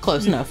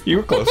 close enough. You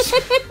were close.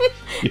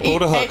 You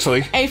pulled a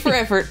Huxley. A for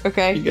effort.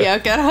 Okay. Yeah, I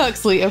got a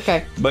Huxley.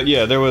 Okay. But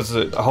yeah, there was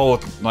a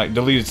whole like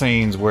deleted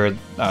scenes where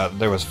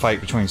there was a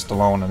fight between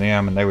Stallone and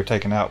them, and they were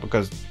taken out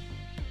because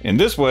in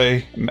this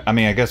way, I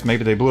mean, I guess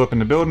maybe they blew up in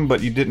the building,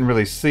 but you didn't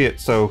really see it,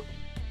 so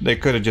they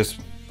could have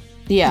just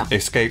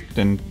escaped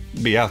and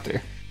be out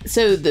there.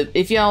 So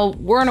if y'all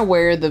weren't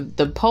aware,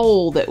 the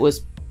poll that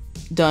was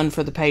done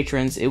for the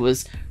patrons, it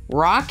was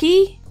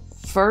Rocky,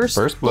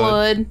 First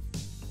Blood,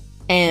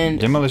 and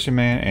Demolition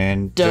Man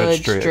and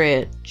Judge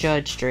Dredd.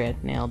 Judge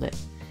Dredd nailed it.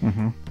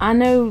 Mm-hmm. I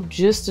know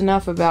just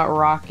enough about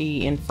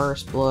Rocky and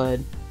First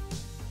Blood,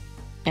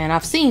 and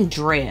I've seen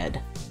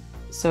Dredd,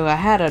 so I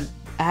had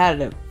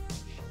a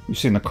You've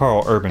seen the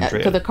Carl Urban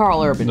Dread. The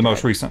Carl Urban The Dread.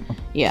 most recent one.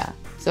 Yeah.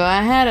 So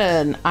I had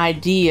an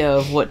idea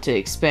of what to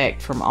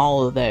expect from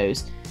all of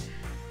those.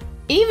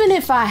 Even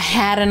if I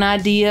had an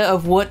idea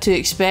of what to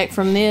expect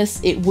from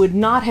this, it would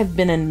not have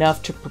been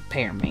enough to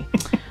prepare me.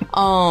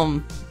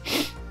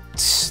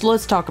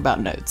 Let's talk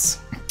about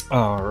notes.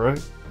 All right.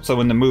 So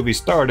when the movie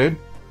started,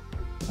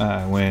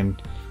 when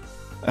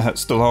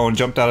Stallone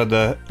jumped out of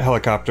the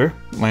helicopter,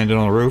 landed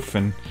on the roof,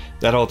 and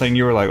that whole thing,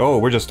 you were like, "Oh,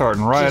 we're just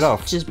starting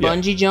off." Just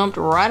bungee jumped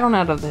right on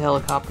out of the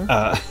helicopter.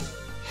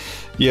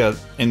 Yeah.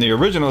 In the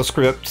original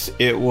script,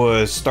 it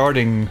was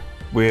starting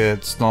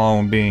with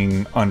Stallone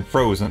being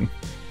unfrozen,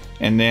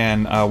 and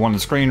then one of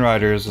the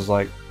screenwriters was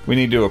like, "We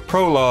need to do a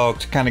prologue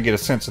to kind of get a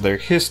sense of their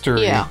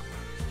history." Yeah.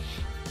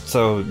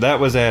 So that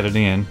was added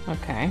in.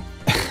 Okay.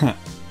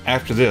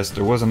 After this,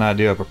 there was an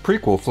idea of a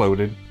prequel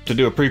floated to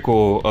do a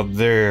prequel of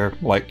their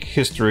like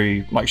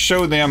history, like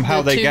show them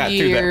how they got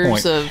to that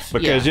point.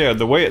 Because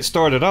the way it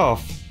started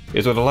off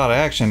is with a lot of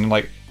action.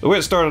 Like the way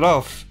it started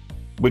off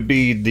would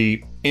be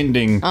the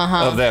ending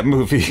of that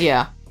movie.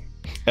 Yeah.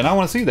 And I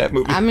want to see that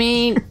movie. I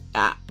mean,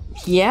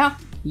 yeah,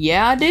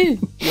 I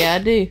do. Yeah, I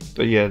do.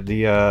 But yeah,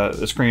 the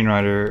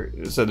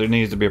screenwriter said there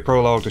needs to be a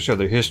prologue to show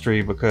their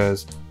history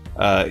because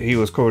he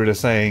was quoted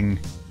as saying,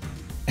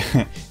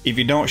 if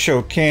you don't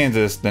show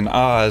Kansas, then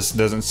Oz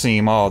doesn't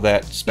seem all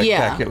that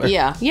spectacular.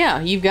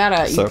 Yeah. You've gotta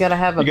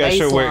have a baseline. You gotta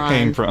show where it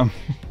came from.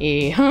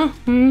 Yeah.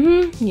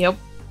 Yep.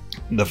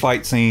 The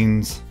fight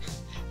scenes,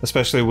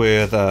 especially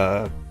with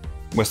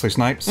Wesley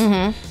Snipes,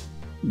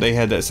 they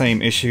had that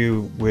same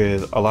issue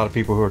with a lot of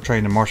people who are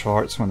trained in martial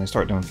arts when they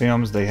start doing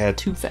films. They had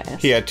too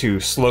fast. He had to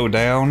slow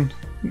down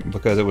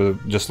because it would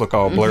just look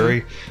all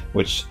blurry,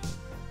 which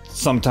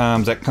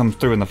sometimes that comes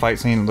through in the fight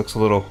scene. It looks a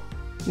little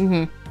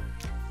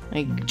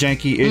like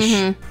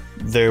janky-ish.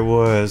 There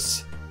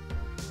was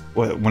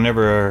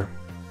whenever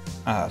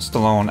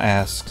Stallone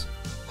asks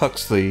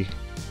Huxley,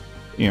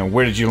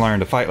 where did you learn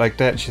to fight like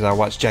that? She's, I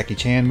watched Jackie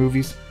Chan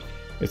movies.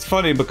 It's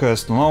funny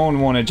because Stallone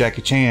wanted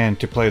Jackie Chan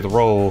to play the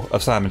role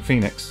of Simon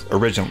Phoenix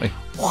originally.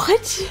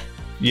 What?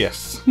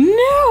 Yes.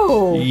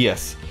 No.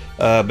 Yes.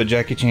 But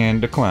Jackie Chan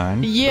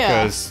declined.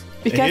 Yeah.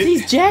 Because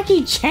he's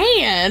Jackie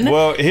Chan.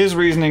 Well, his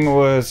reasoning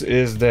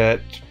is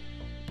that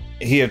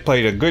he had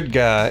played a good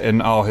guy in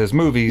all his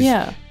movies.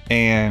 Yeah.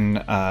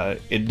 And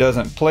it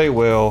doesn't play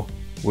well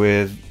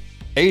with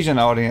Asian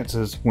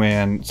audiences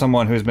when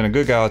someone who's been a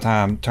good guy all the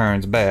time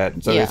turns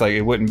bad. So it's like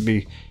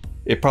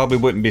it probably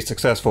wouldn't be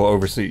successful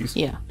overseas.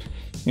 Yeah.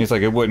 It's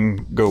like it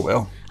wouldn't go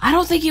well. I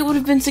don't think it would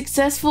have been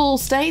successful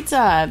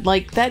stateside.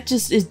 Like that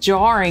just is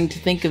jarring to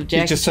think of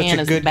Jackie Chan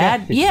as a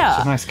bad. He's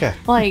such a nice guy.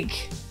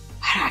 Like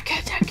I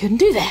couldn't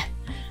do that.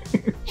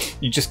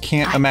 You just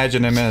can't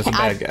imagine him as a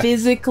bad guy. I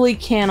physically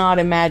cannot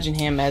imagine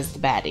him as the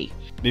baddie.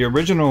 The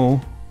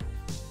original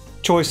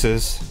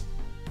choices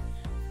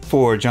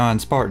for John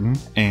Spartan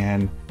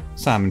and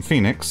Simon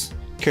Phoenix.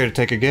 Care to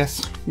take a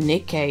guess?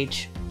 Nick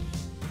Cage.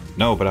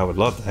 No, but I would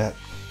love that.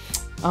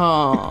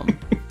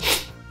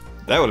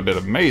 That would have been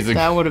amazing.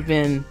 That would have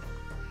been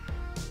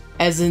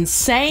as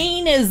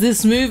insane as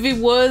this movie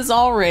was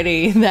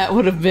already. That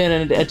would have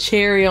been a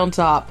cherry on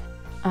top.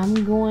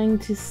 I'm going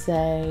to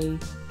say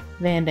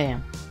Van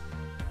Damme.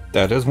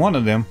 That is one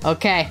of them.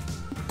 Okay.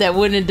 That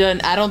wouldn't have done...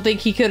 I don't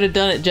think he could have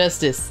done it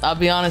justice. I'll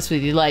be honest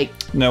with you. Like...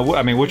 No,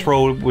 I mean, which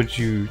role would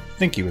you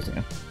think he was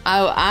in?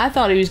 I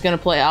thought he was going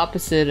to play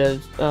opposite of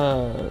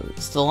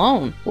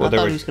Stallone. Well, I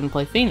thought he was going to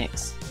play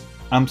Phoenix.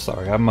 I'm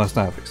sorry. I must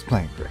not have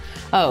explained correctly.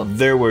 Oh.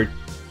 There were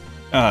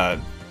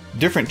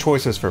different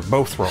choices for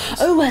both roles.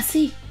 Oh, I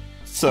see.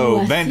 So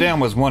Van Damme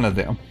was one of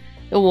them.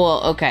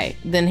 Well, okay.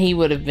 Then he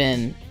would have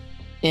been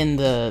in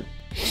the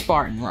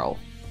Spartan role,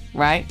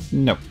 right?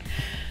 No.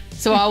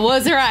 So I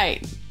was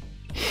right.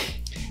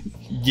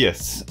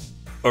 Yes.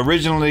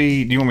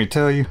 Originally, do you want me to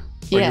tell you?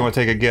 Or do you want to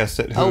take a guess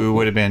at who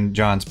would have been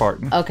John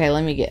Spartan? Okay,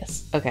 let me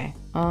guess. Okay.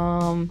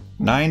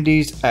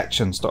 90s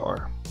action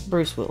star.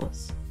 Bruce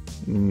Willis.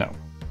 No.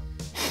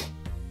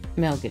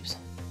 Mel Gibson.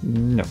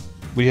 No.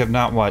 We have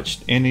not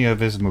watched any of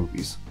his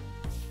movies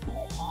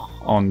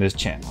on this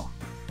channel.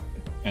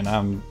 And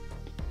I'm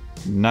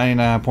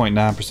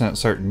 99.9%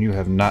 certain you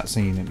have not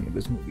seen any of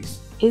his movies.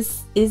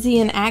 Is he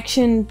an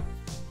action?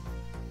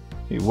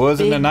 He was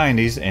in the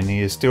 90s and he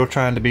is still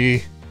trying to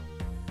be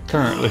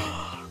currently.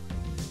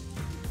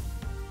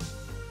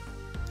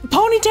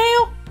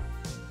 Ponytail?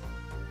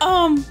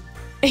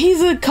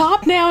 He's a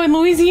cop now in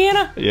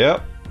Louisiana?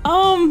 Yep.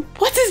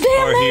 What's his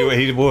damn name?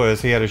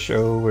 He had a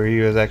show where he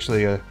was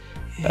actually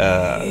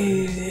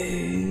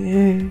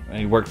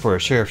he worked for a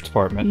sheriff's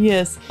department.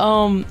 Yes.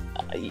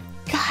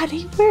 God,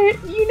 you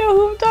know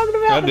who I'm talking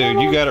about? Oh,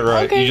 dude, you got it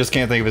right. Okay. You just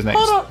can't think of his name.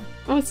 Hold on.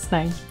 What's his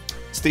name?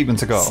 Steven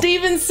Seagal.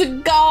 Steven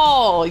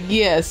Seagal.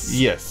 Yes.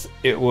 Yes.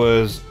 It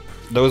was.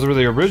 Those were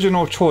the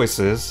original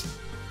choices.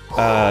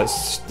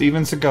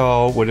 Steven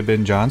Seagal would have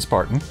been John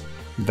Spartan.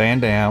 Van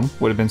Damme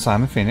would have been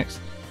Simon Phoenix.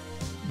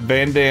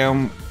 Van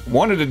Damme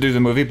wanted to do the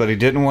movie, but he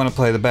didn't want to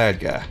play the bad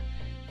guy.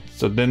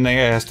 So then they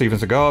asked Steven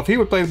Seagal if he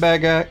would play the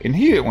bad guy, and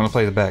he didn't want to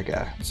play the bad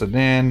guy. So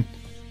then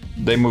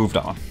they moved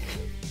on.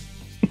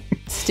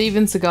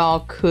 Steven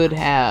Seagal could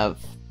have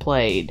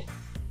played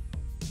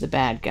the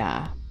bad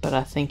guy, but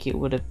I think it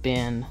would have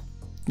been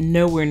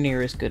nowhere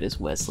near as good as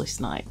Wesley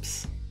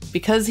Snipes,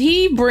 because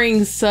he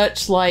brings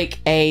such like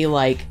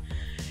a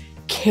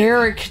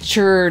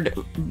caricatured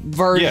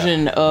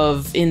version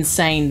of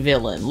insane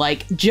villain,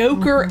 like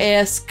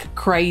Joker-esque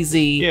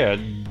crazy. Yeah,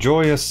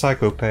 joyous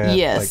psychopath.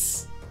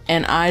 Yes.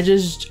 And I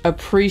just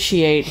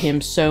appreciate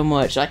him so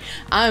much. Like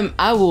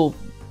I will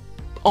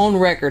on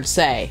record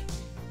say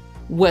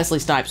Wesley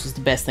Snipes was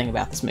the best thing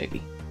about this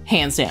movie.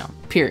 Hands down.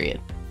 Period.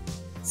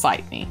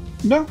 Fight me.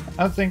 No,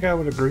 I think I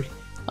would agree.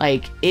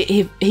 Like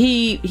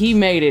he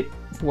made it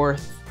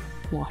worth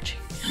watching.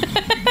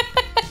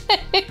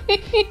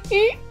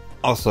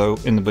 Also,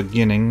 in the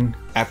beginning,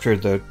 after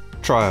the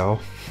trial,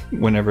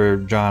 whenever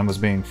John was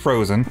being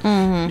frozen,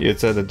 it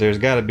said that there's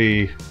got to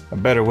be a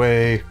better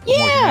way, a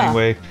more humane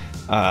way.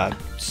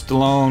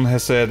 Stallone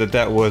has said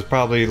that was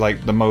probably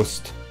like the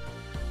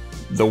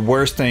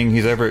worst thing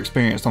he's ever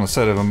experienced on the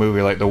set of a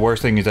movie. Like the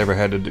worst thing he's ever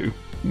had to do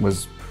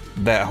was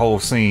that whole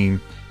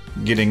scene,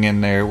 getting in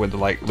there with the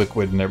like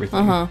liquid and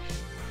everything.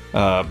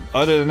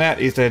 Other than that,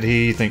 he said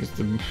he thinks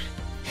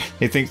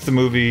the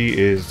movie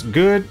is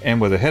good and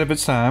was ahead of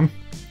its time.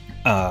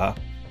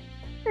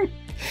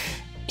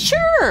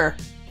 Sure.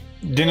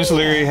 Dennis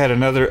Leary had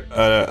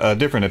a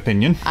different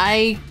opinion.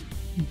 I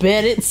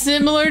bet it's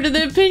similar to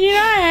the opinion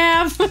I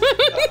have.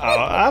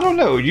 I don't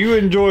know. You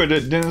enjoyed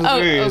it. Dennis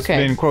Leary has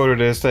been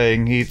quoted as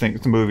saying he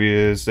thinks the movie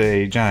is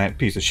a giant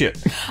piece of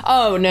shit.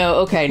 Oh no.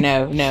 Okay.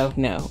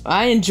 No.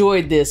 I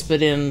enjoyed this,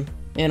 but in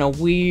a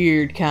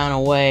weird kind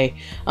of way.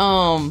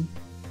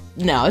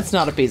 No, it's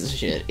not a piece of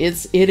shit.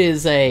 It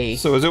is a.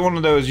 So is it one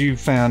of those you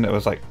found that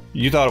was like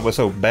you thought it was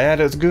so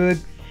bad it's good?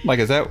 Like,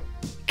 is that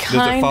does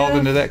it fall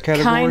into that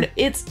category?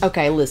 It's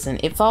okay. Listen,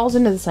 it falls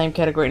into the same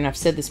category, and I've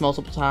said this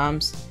multiple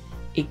times.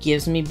 It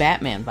gives me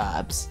Batman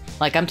vibes.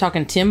 Like I'm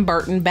talking Tim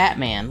Burton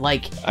Batman.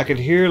 Like I could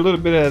hear a little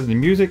bit of the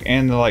music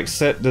and the like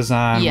set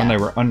design when they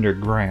were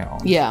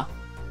underground. Yeah.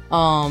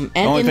 And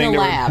in the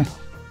lab.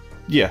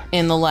 Yeah.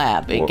 In the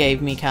lab, it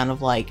gave me kind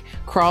of like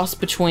cross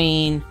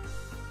between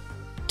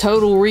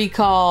Total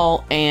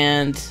Recall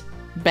and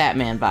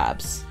Batman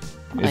vibes.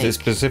 Is it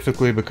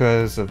specifically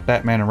because of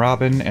Batman and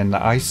Robin and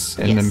the ice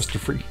and the Mr.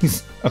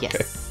 Freeze? Okay.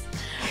 Yes.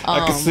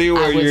 I can see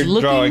where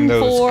you're drawing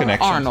those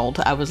connections. Arnold.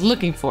 I was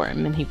looking for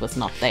him and he was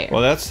not there.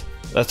 Well, that's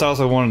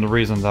also one of the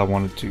reasons I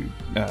wanted to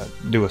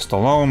do a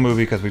Stallone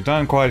movie, because we've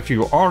done quite a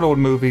few Arnold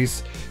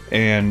movies,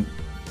 and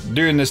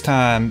during this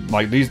time,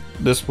 like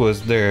this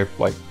was their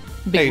like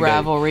big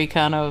rivalry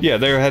kind of. Yeah,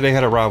 they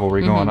had a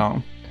rivalry going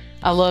on.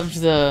 I loved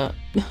the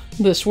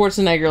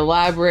Schwarzenegger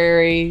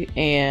library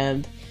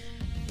and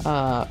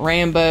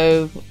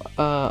Rambo.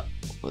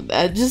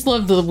 I just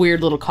love the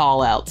weird little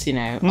call outs, you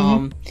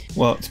know.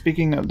 Well,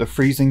 speaking of the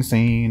freezing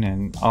scene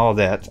and all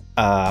that,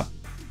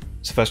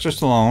 Sylvester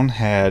Stallone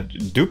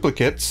had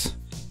duplicates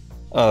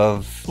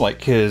of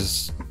like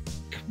his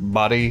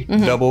body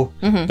double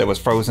that was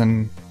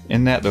frozen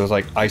in that. There was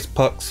like ice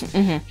pucks.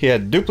 He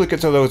had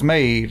duplicates of those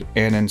made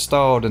and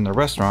installed in the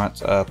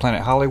restaurants,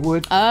 Planet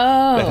Hollywood.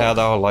 That had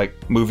all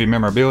like movie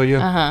memorabilia,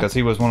 because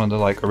he was one of the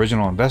like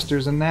original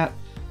investors in that.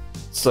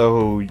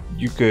 So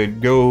you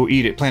could go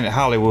eat at Planet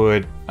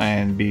Hollywood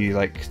and be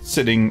like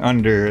sitting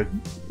under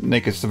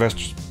naked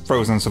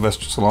frozen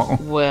Sylvester Stallone.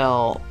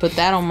 Well, put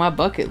that on my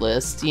bucket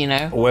list, you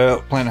know.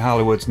 Well, Planet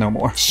Hollywood's no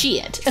more.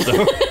 Shit.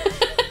 So,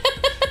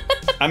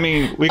 I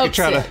mean, we could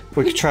try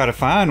to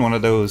find one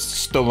of those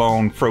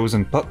Stallone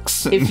frozen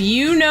pucks. If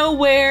you know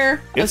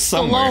where a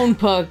somewhere. Stallone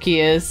puck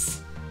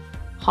is,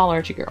 holler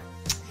at your girl.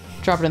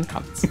 Drop it in the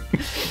comments.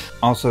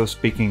 Also,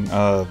 speaking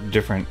of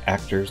different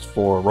actors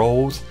for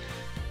roles,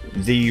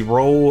 the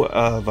role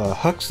of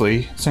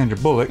Huxley, Sandra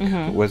Bullock,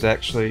 was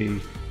actually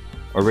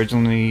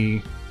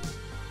originally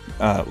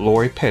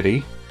Lori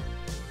Petty.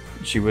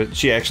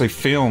 She actually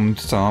filmed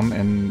some,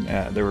 and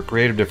there were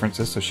creative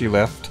differences, so she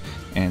left,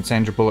 and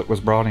Sandra Bullock was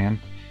brought in.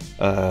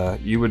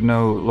 You would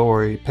know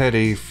Lori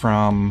Petty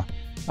from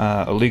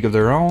A League of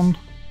Their Own.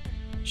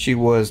 She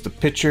was the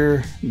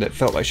pitcher that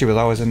felt like she was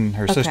always in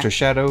her sister's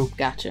shadow.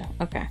 Gotcha.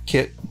 Okay.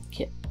 Kit.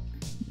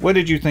 What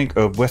did you think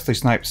of Wesley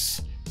Snipes'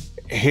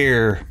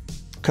 hair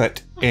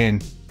cut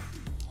in?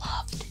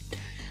 Loved it.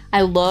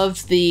 I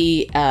loved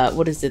the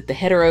what is it? The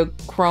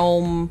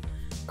heterochrome,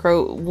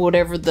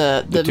 whatever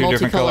the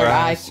multicolored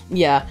eyes.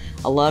 Yeah,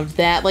 I loved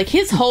that. Like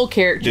his whole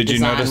character. Did you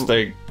design. notice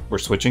they were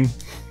switching?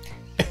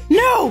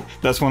 No.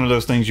 That's one of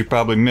those things you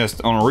probably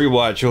missed. On a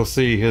rewatch, you'll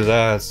see his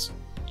eyes.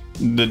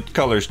 The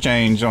colors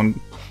change on,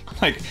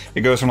 like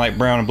it goes from like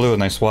brown and blue,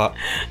 and they swap.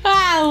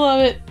 I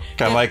love it.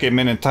 Kind of like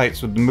Men in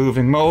Tights with the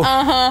moving mole.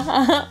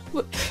 I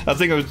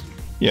think it was,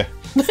 yeah.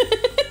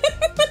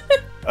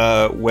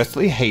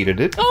 Wesley hated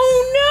it.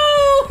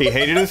 Oh no! He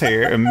hated his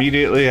hair.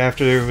 Immediately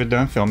after they were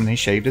done filming, he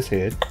shaved his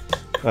head.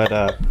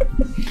 But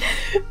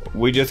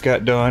we just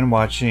got done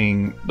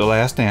watching The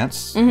Last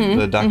Dance,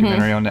 the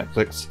documentary on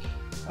Netflix,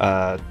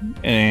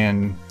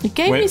 and it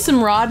gave me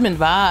some Rodman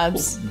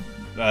vibes.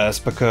 That's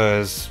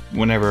because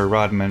whenever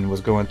Rodman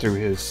was going through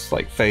his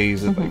like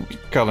phase of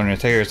like, coloring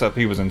his hair and stuff,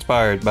 he was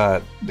inspired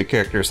by the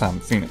character Simon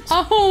Phoenix.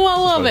 Oh, I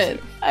love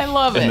it. I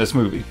love it. In this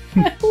movie.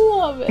 I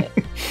love it.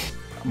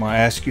 I'm going to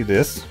ask you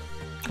this.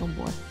 Oh,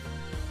 boy.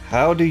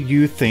 How do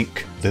you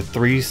think the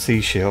 3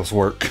 seashells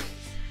work?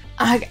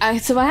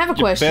 So I have a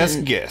question.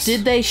 Best guess.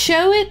 Did they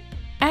show it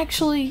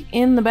actually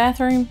in the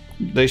bathroom?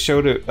 They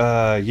showed it,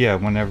 yeah,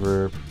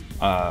 whenever...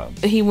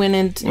 he went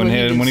into...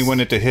 When he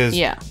went into his...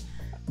 Yeah.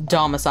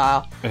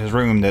 Domicile. His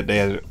room that they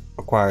had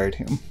acquired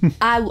him.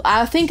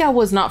 I think I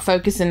was not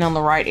focusing on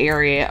the right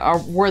area. Or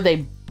were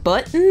they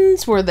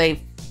buttons? Were they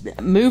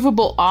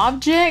movable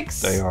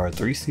objects? They are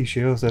 3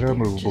 seashells that are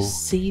movable.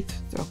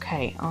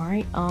 Okay,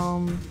 alright.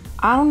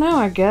 I don't know.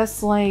 I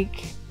guess,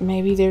 like,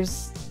 maybe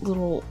there's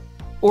little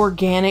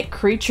organic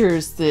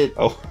creatures that...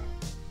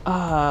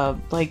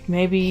 like,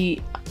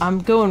 maybe... I'm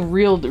going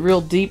real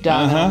deep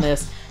diving on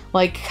this.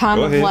 Like,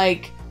 kind of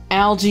like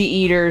algae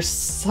eaters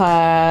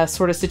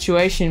sort of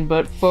situation,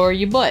 but for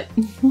your butt.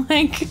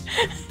 Like,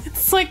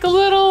 it's like a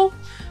little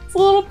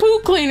poo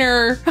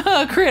cleaner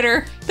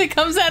critter that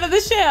comes out of the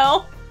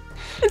shell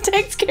and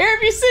takes care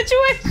of your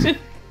situation.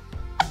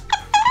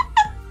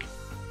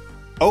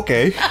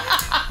 Okay.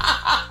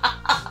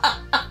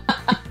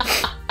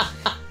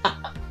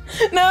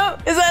 No?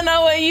 Is that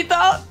not what you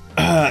thought?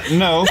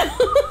 No.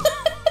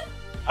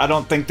 I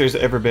don't think there's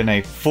ever been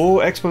a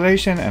full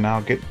explanation, and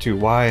I'll get to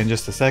why in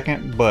just a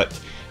second, but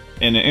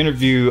in an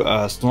interview,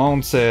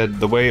 Stallone said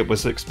the way it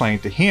was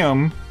explained to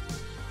him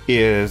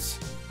is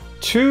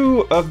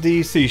 2 of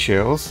these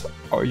seashells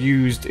are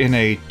used in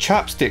a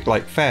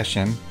chopstick-like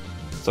fashion.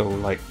 So,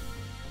 like,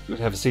 you would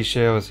have a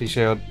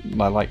seashell,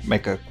 like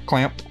make a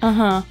clamp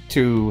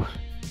to...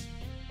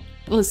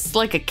 It's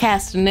like a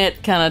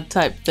castanet kind of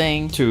type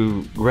thing.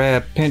 To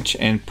grab, pinch,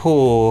 and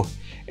pull,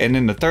 and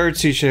then the 3rd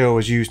seashell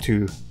was used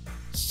to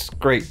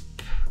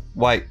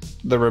wipe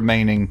the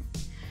remaining.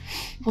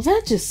 Well,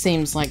 that just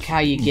seems like how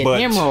you get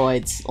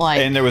hemorrhoids. Like,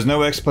 and there was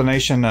no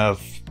explanation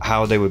of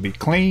how they would be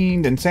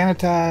cleaned and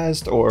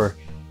sanitized, or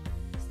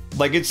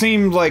like it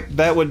seemed like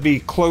that would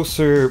be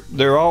closer.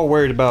 They're all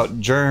worried about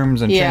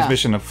germs and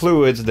transmission of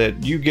fluids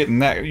that you getting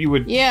that you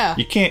would. Yeah.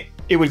 You can't.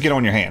 It would get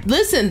on your hand.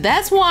 Listen,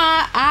 that's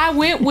why I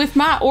went with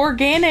my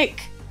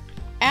organic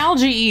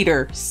algae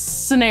eater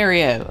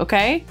scenario.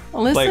 Okay,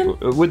 listen.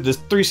 Like with the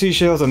 3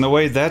 seashells and the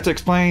way that's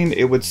explained,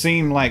 it would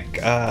seem like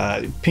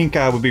pink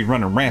eye would be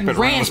running rampant.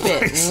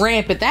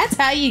 Rampant. That's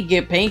how you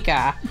get pink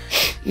eye.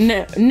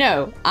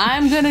 No.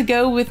 I'm gonna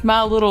go with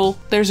my little.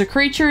 There's a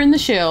creature in the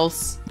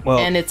shells,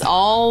 and it's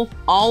all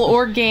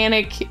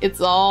organic.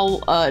 It's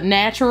all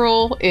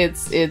natural.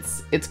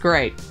 It's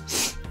great.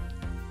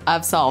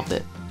 I've solved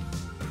it.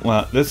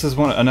 Well, this is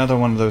another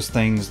one of those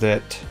things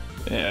that.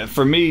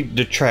 For me,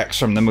 detracts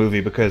from the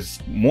movie because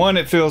one,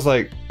 it feels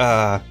like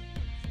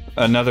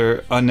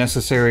another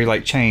unnecessary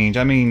like change.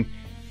 I mean,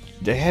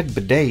 they had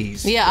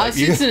bidets. Yeah, I was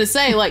just gonna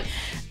say like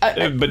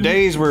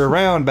bidets were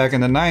around back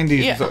in the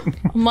 90s. Yeah, so,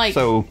 I'm like,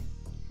 so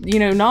you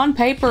know,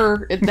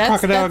 non-paper.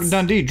 Crocodile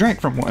Dundee drank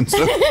from one.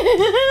 So.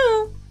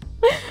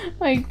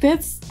 Like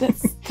that's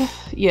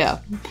yeah.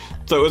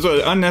 So it was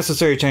an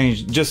unnecessary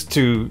change just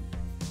to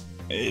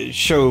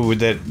show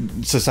that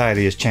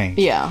society has changed.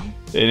 Yeah.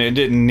 And it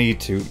didn't need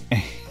to.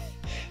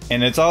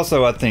 And it's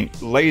also, I think,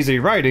 lazy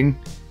writing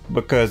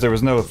because there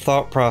was no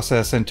thought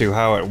process into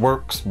how it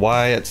works,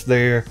 why it's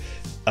there.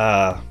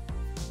 And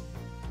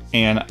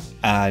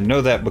I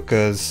know that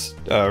because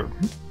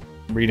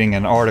reading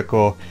an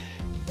article,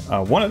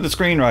 one of the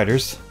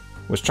screenwriters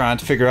was trying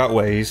to figure out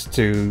ways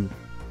to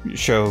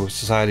show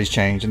society's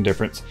change and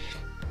difference.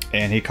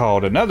 And he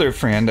called another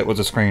friend that was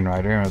a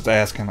screenwriter and was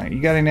asking, like,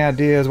 you got any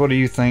ideas? What do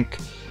you think?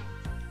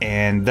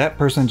 And that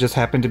person just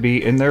happened to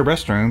be in their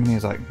restroom. And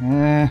he's like,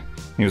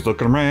 He was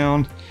looking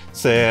around,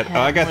 said, oh,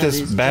 I got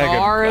this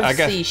bag of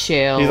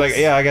seashells. He's like,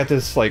 yeah, I got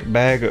this like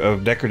bag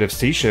of decorative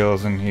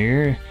seashells in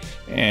here.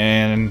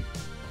 And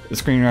the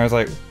screenwriter's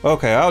like,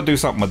 okay, I'll do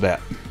something with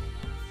that.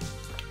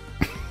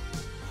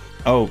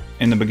 Oh,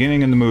 in the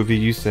beginning of the movie,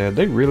 you said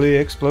they really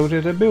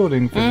exploded a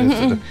building for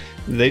this.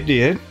 They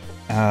did.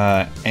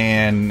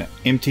 And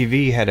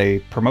MTV had a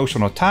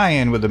promotional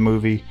tie-in with the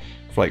movie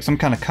for like some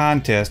kind of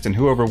contest, and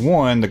whoever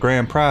won the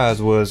grand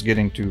prize was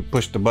getting to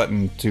push the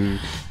button to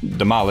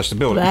demolish the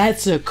building.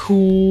 That's a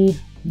cool.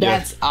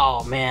 That's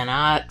oh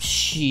man,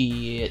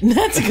 shit.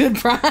 That's a good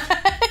prize.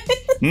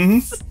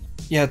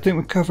 Yeah, I think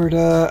we covered.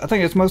 I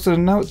think it's most of the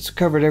notes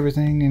covered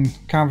everything in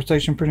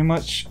conversation pretty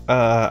much.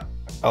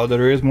 Oh,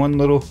 there is one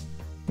little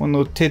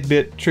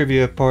tidbit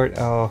trivia part.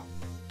 I'll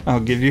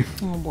give you.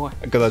 Oh boy.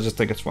 Because I just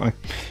think it's funny.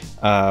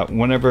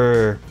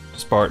 Whenever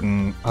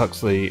Spartan,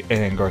 Huxley,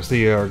 and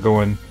Garcia are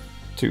going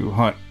to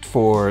hunt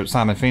for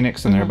Simon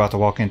Phoenix, and they're about to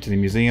walk into the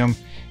museum,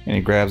 and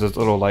he grabs this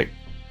little like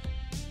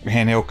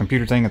handheld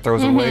computer thing and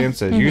throws it away and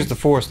says, "Use the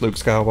Force, Luke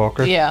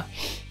Skywalker." Yeah.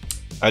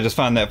 I just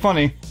find that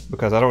funny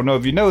because I don't know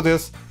if you know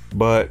this,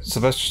 but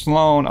Sylvester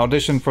Stallone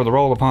auditioned for the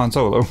role of Han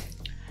Solo.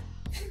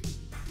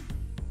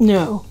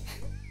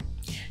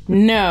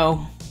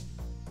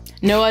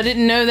 No, I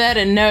didn't know that,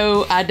 and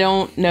no, I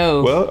don't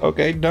know. Well,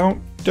 okay,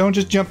 don't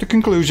just jump to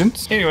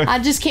conclusions. Anyway, I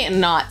just can't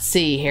not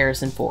see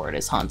Harrison Ford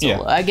as Han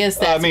Solo. Yeah. I guess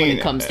that's what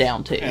it comes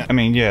down to. I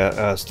mean, yeah,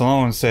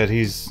 Stallone said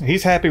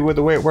he's happy with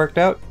the way it worked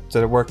out.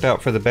 Said it worked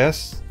out for the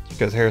best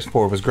because Harrison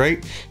Ford was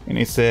great, and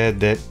he said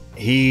that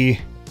the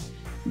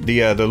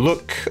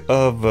look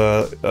of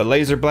a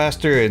laser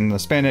blaster and the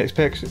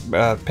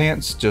spandex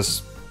pants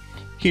just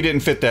he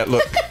didn't fit that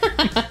look.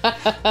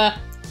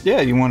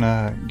 Yeah, you want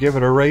to give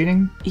it a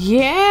rating?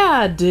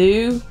 Yeah, I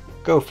do.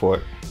 Go for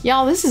it.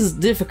 Y'all, this is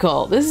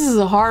difficult. This is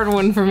a hard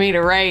one for me to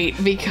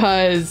rate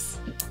because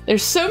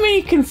there's so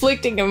many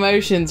conflicting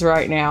emotions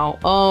right now.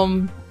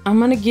 I'm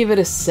gonna give it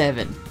a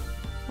 7.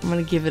 I'm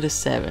gonna give it a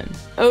 7.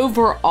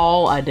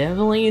 Overall, I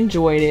definitely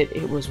enjoyed it.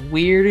 It was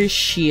weird as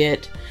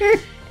shit.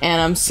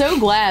 And I'm so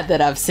glad that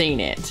I've seen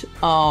it.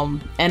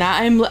 And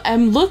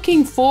I'm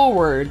looking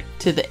forward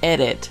to the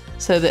edit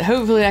so that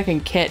hopefully I can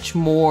catch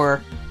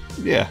more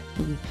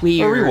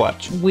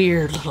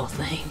weird little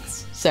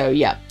things. So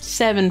yeah,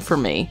 7 for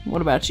me. What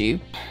about you?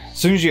 As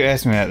soon as you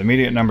asked me that, the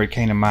immediate number that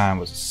came to mind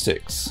was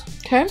 6.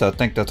 Okay. So I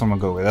think that's what I'm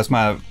gonna go with. That's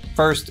my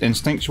first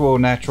instinctual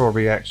natural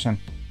reaction.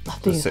 I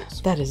think 6.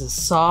 That is a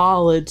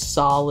solid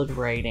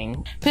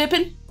rating.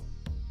 Pippin,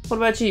 what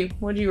about you?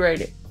 What'd you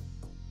rate it?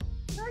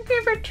 I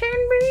give it 10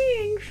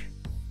 beans.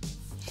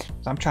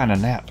 I'm trying to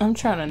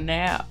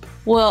nap.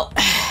 Well,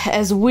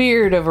 as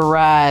weird of a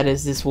ride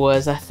as this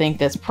was, I think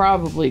that's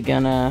probably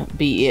gonna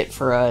be it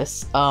for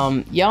us.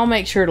 Y'all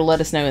make sure to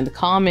let us know in the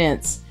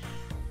comments,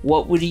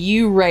 what would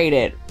you rate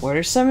it? What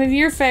are some of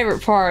your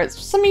favorite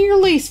parts? Some of your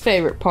least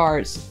favorite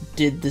parts?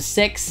 Did the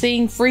sex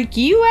scene freak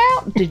you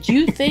out? Did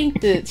you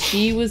think that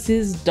she was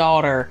his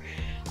daughter?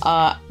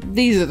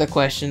 These are the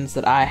questions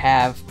that I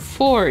have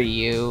for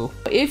you.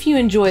 If you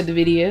enjoyed the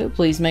video,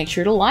 please make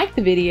sure to like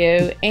the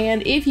video,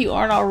 and if you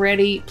aren't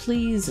already,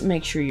 please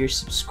make sure you're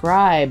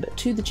subscribed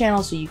to the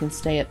channel so you can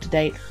stay up to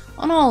date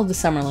on all of the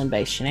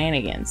Summerlin-based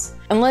shenanigans.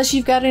 Unless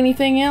you've got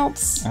anything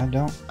else, I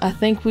don't. I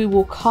think we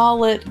will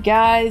call it.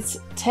 Guys,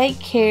 take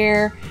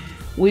care.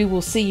 We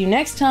will see you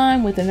next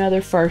time with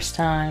another first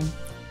time.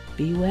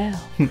 Be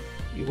well.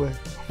 Be well.